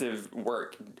 Intensive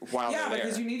work while they're there. Yeah,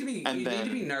 because you need to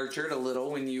be nurtured a little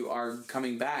when you are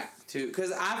coming back to...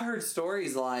 Because I've heard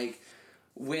stories like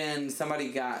when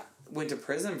somebody went to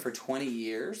prison for 20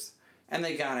 years and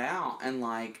they got out and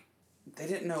they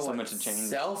didn't know what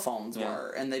cell phones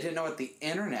were and they didn't know what the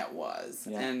internet was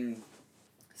and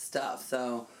stuff.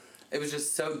 So it was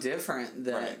just so different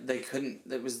that they couldn't...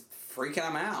 It was freaking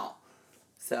them out.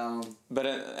 So,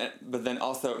 but then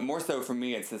also more so for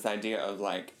me, it's this idea of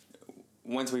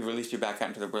once we've released you back out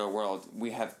into the real world,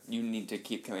 you need to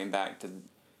keep coming back to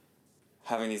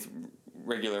having these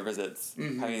regular visits,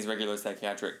 having these regular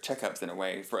psychiatric checkups in a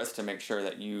way for us to make sure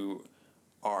that you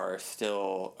are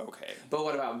still okay. But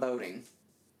what about voting?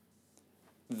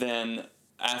 Then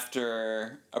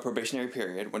after a probationary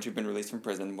period, once you've been released from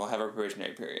prison, we'll have a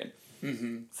probationary period,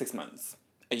 6 months.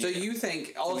 So you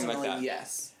think ultimately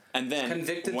yes. And then,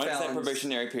 convicted once felons. that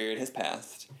probationary period has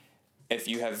passed, if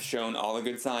you have shown all the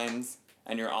good signs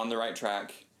and you're on the right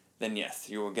track, then yes,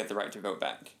 you will get the right to vote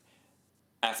back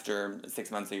after 6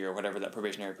 months, a year, whatever that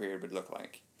probationary period would look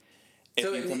like.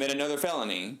 If you commit another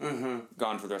felony,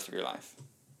 gone for the rest of your life.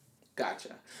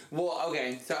 Gotcha. Well,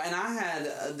 okay. So, and I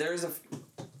had, there's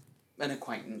an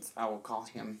acquaintance, I will call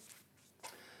him,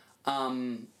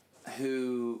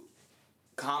 who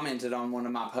commented on one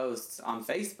of my posts on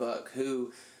Facebook,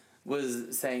 who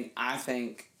was saying, I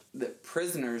think that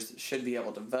prisoners should be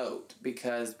able to vote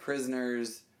because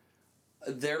prisoners,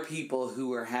 they're people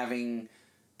who are having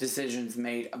decisions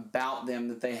made about them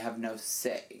that they have no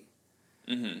say.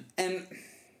 Mm-hmm. And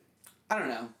I don't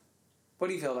know. What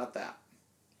do you feel about that?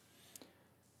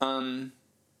 I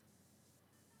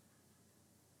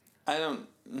don't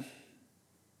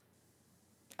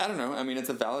know. I mean, it's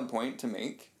a valid point to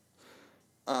make.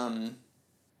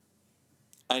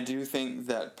 I do think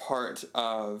that part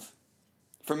of,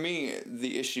 for me,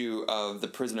 the issue of the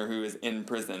prisoner who is in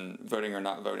prison voting or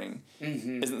not voting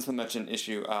isn't so much an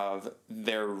issue of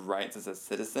their rights as a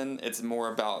citizen. It's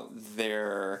more about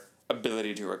their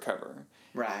ability to recover.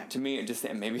 Right. To me,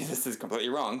 and maybe this is completely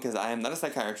wrong because I am not a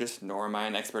psychiatrist, nor am I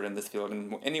an expert in this field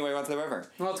in any way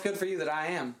whatsoever. Well, it's good for you that I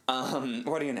am.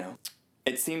 What do you know?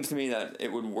 It seems to me that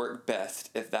it would work best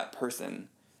if that person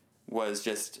was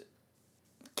just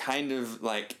kind of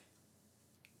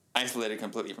isolated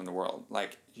completely from the world.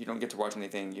 You don't get to watch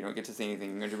anything, you don't get to see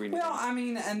anything, you don't get to read anything. Well, I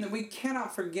mean, and we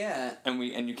cannot forget...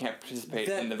 And you can't participate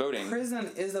in the voting.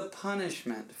 Prison is a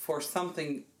punishment for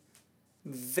something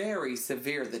very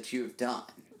severe that you've done.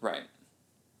 Right.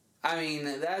 I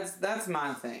mean, that's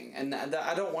my thing, and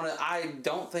I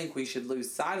don't think we should lose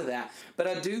sight of that, but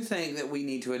I do think that we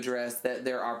need to address that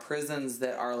there are prisons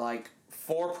that are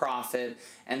for profit,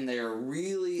 and they're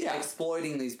really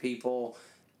exploiting these people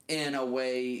in a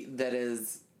way that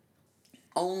is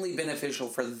only beneficial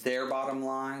for their bottom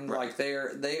line. Right.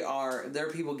 They're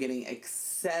people getting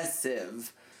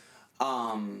excessive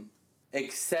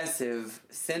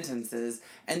sentences,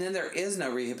 and then there is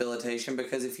no rehabilitation,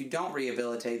 because if you don't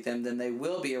rehabilitate them, then they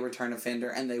will be a return offender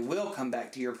and they will come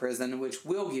back to your prison, which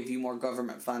will give you more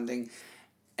government funding.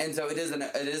 And so it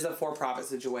is a for-profit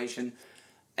situation.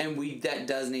 And that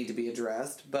does need to be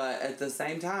addressed, but at the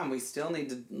same time, we still need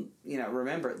to,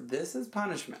 remember, this is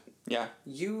punishment. Yeah.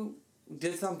 You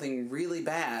did something really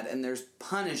bad, and there's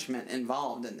punishment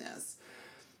involved in this.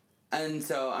 And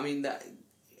so, I mean,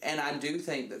 and I do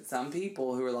think that some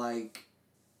people who are like,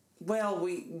 well,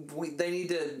 they need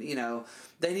to,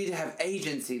 they need to have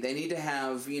agency. They need to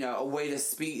have, a way to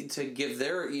speak, to give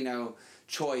their,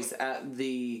 choice at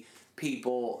the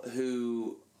people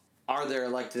who are their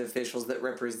elected officials that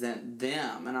represent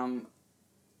them. And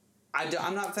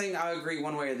I'm not saying I agree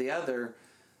one way or the other,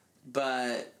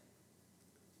 but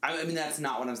I mean, that's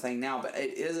not what I'm saying now, but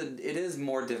it is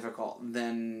more difficult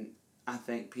than I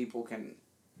think people can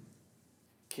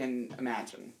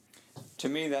imagine. To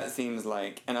me, that seems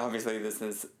like, and obviously this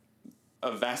is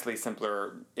a vastly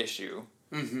simpler issue,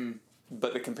 Mm-hmm.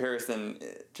 but the comparison,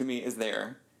 to me, is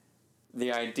there.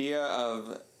 The idea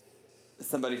of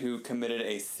somebody who committed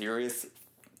a serious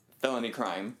felony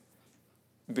crime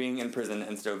being in prison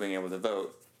and still being able to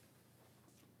vote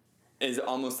is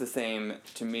almost the same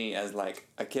to me as like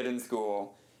a kid in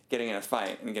school getting in a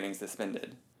fight and getting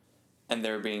suspended, and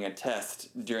there being a test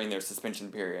during their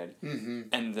suspension period, Mm-hmm.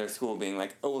 and their school being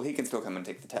like, oh, well, he can still come and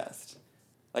take the test.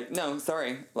 Like, no,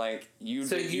 sorry, like, you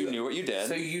knew what you did.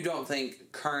 So you don't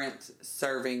think current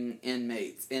serving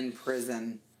inmates in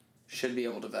prison should be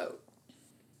able to vote?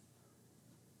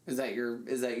 Is that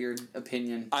your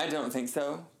opinion? I don't think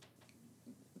so.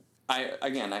 I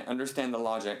understand the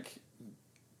logic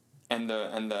and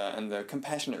the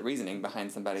compassionate reasoning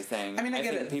behind somebody saying. I mean, I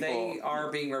get it. They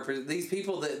are being represented. These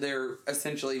people that they're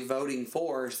essentially voting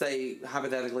for, say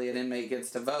hypothetically an inmate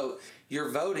gets to vote, you're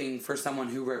voting for someone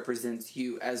who represents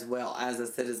you as well as a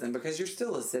citizen, because you're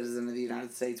still a citizen of the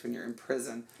United States when you're in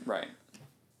prison. Right.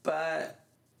 But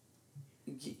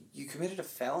you committed a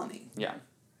felony. Yeah.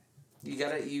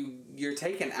 You're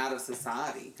taken out of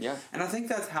society. Yeah. And I think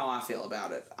that's how I feel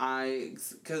about it.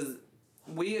 Because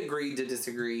we agreed to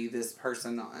disagree, this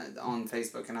person on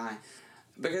Facebook and I,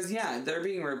 because they're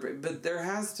being, but there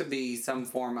has to be some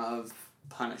form of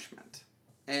punishment.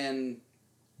 And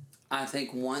I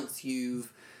think once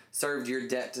you've served your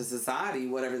debt to society,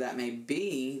 whatever that may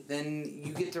be, then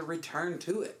you get to return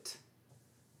to it.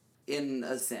 In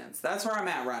a sense. That's where I'm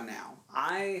at right now.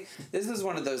 This is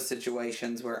one of those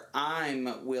situations where I'm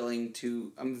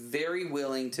very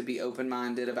willing to be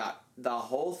open-minded about the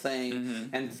whole thing,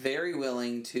 mm-hmm. and very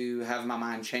willing to have my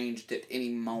mind changed at any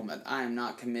moment. I am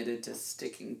not committed to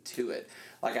sticking to it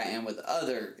like I am with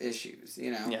other issues,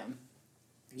 Yeah.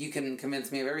 You can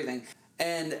convince me of everything.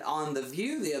 And on The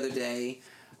View the other day,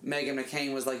 Meghan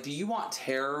McCain was like, do you want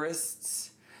terrorists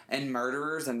and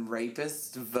murderers and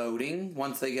rapists voting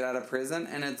once they get out of prison?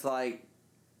 And it's like,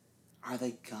 are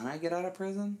they gonna get out of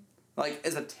prison? Like,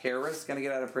 is a terrorist gonna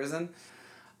get out of prison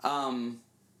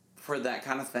for that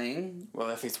kind of thing?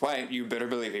 Well, if he's white, you better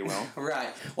believe he will. Right.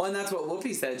 Well, and that's what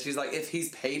Whoopi said. She's like, if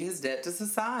he's paid his debt to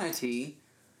society,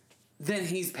 then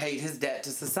he's paid his debt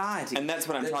to society. And that's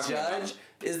what I'm talking about. The judge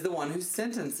is the one who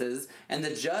sentences, and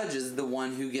the judge is the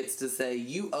one who gets to say,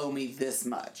 you owe me this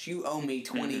much. You owe me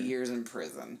 20 mm-hmm. years in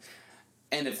prison.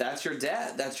 And if that's your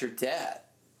debt, that's your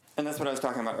debt. And that's what I was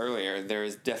talking about earlier. There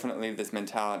is definitely this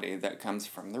mentality that comes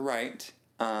from the right,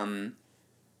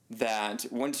 that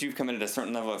once you've committed a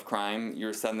certain level of crime,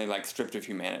 you're suddenly, like, stripped of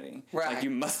humanity. Right. Like, you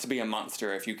must be a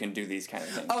monster if you can do these kind of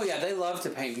things. Oh, yeah, they love to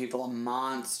paint people a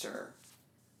monster.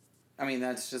 I mean,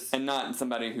 that's just... And not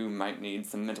somebody who might need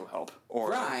some mental help. Or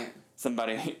right.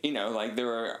 somebody, like,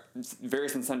 there are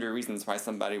various and sundry reasons why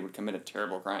somebody would commit a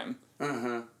terrible crime.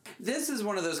 Uh-huh. This is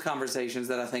one of those conversations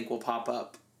that I think will pop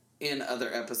up in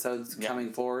other episodes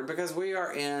coming forward, because we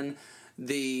are in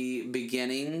the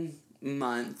beginning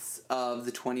months of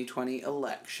the 2020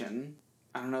 election.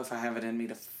 I don't know if I have it in me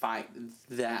to fight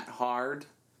that hard.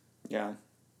 Yeah.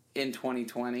 In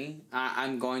 2020.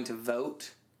 I'm going to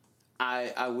vote.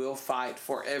 I will fight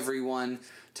for everyone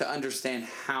to understand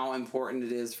how important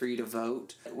it is for you to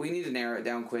vote. We need to narrow it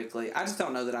down quickly. I just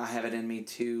don't know that I have it in me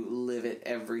to live it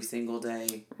every single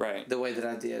day the way that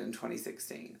I did in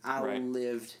 2016. I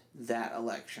lived that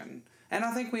election. And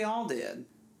I think we all did. It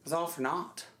was all for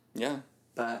naught. Yeah.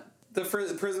 But the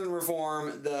prison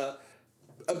reform, the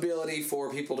ability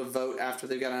for people to vote after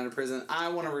they've gotten out of prison, I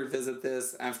want to revisit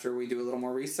this after we do a little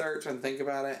more research and think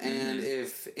about it. Mm-hmm. And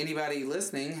if anybody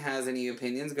listening has any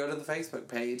opinions, go to the Facebook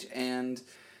page and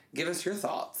give us your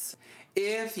thoughts.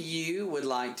 If you would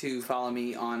like to follow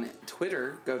me on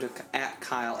Twitter, go to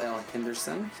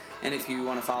 @KyleL.Henderson. And if you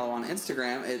want to follow on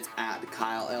Instagram, it's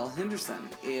 @KyleL.Henderson.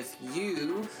 If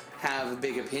you have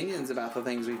big opinions about the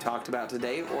things we talked about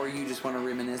today, or you just want to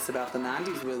reminisce about the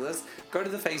 90s with us, go to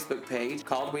the Facebook page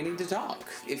called We Need to Talk.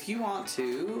 If you want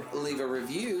to leave a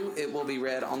review, it will be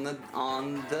read on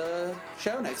the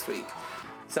show next week.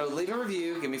 So leave a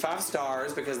review, give me 5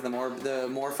 stars, because the more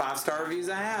 5-star reviews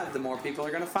I have, the more people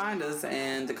are going to find us,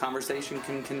 and the conversation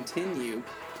can continue.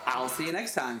 I'll see you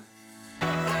next time.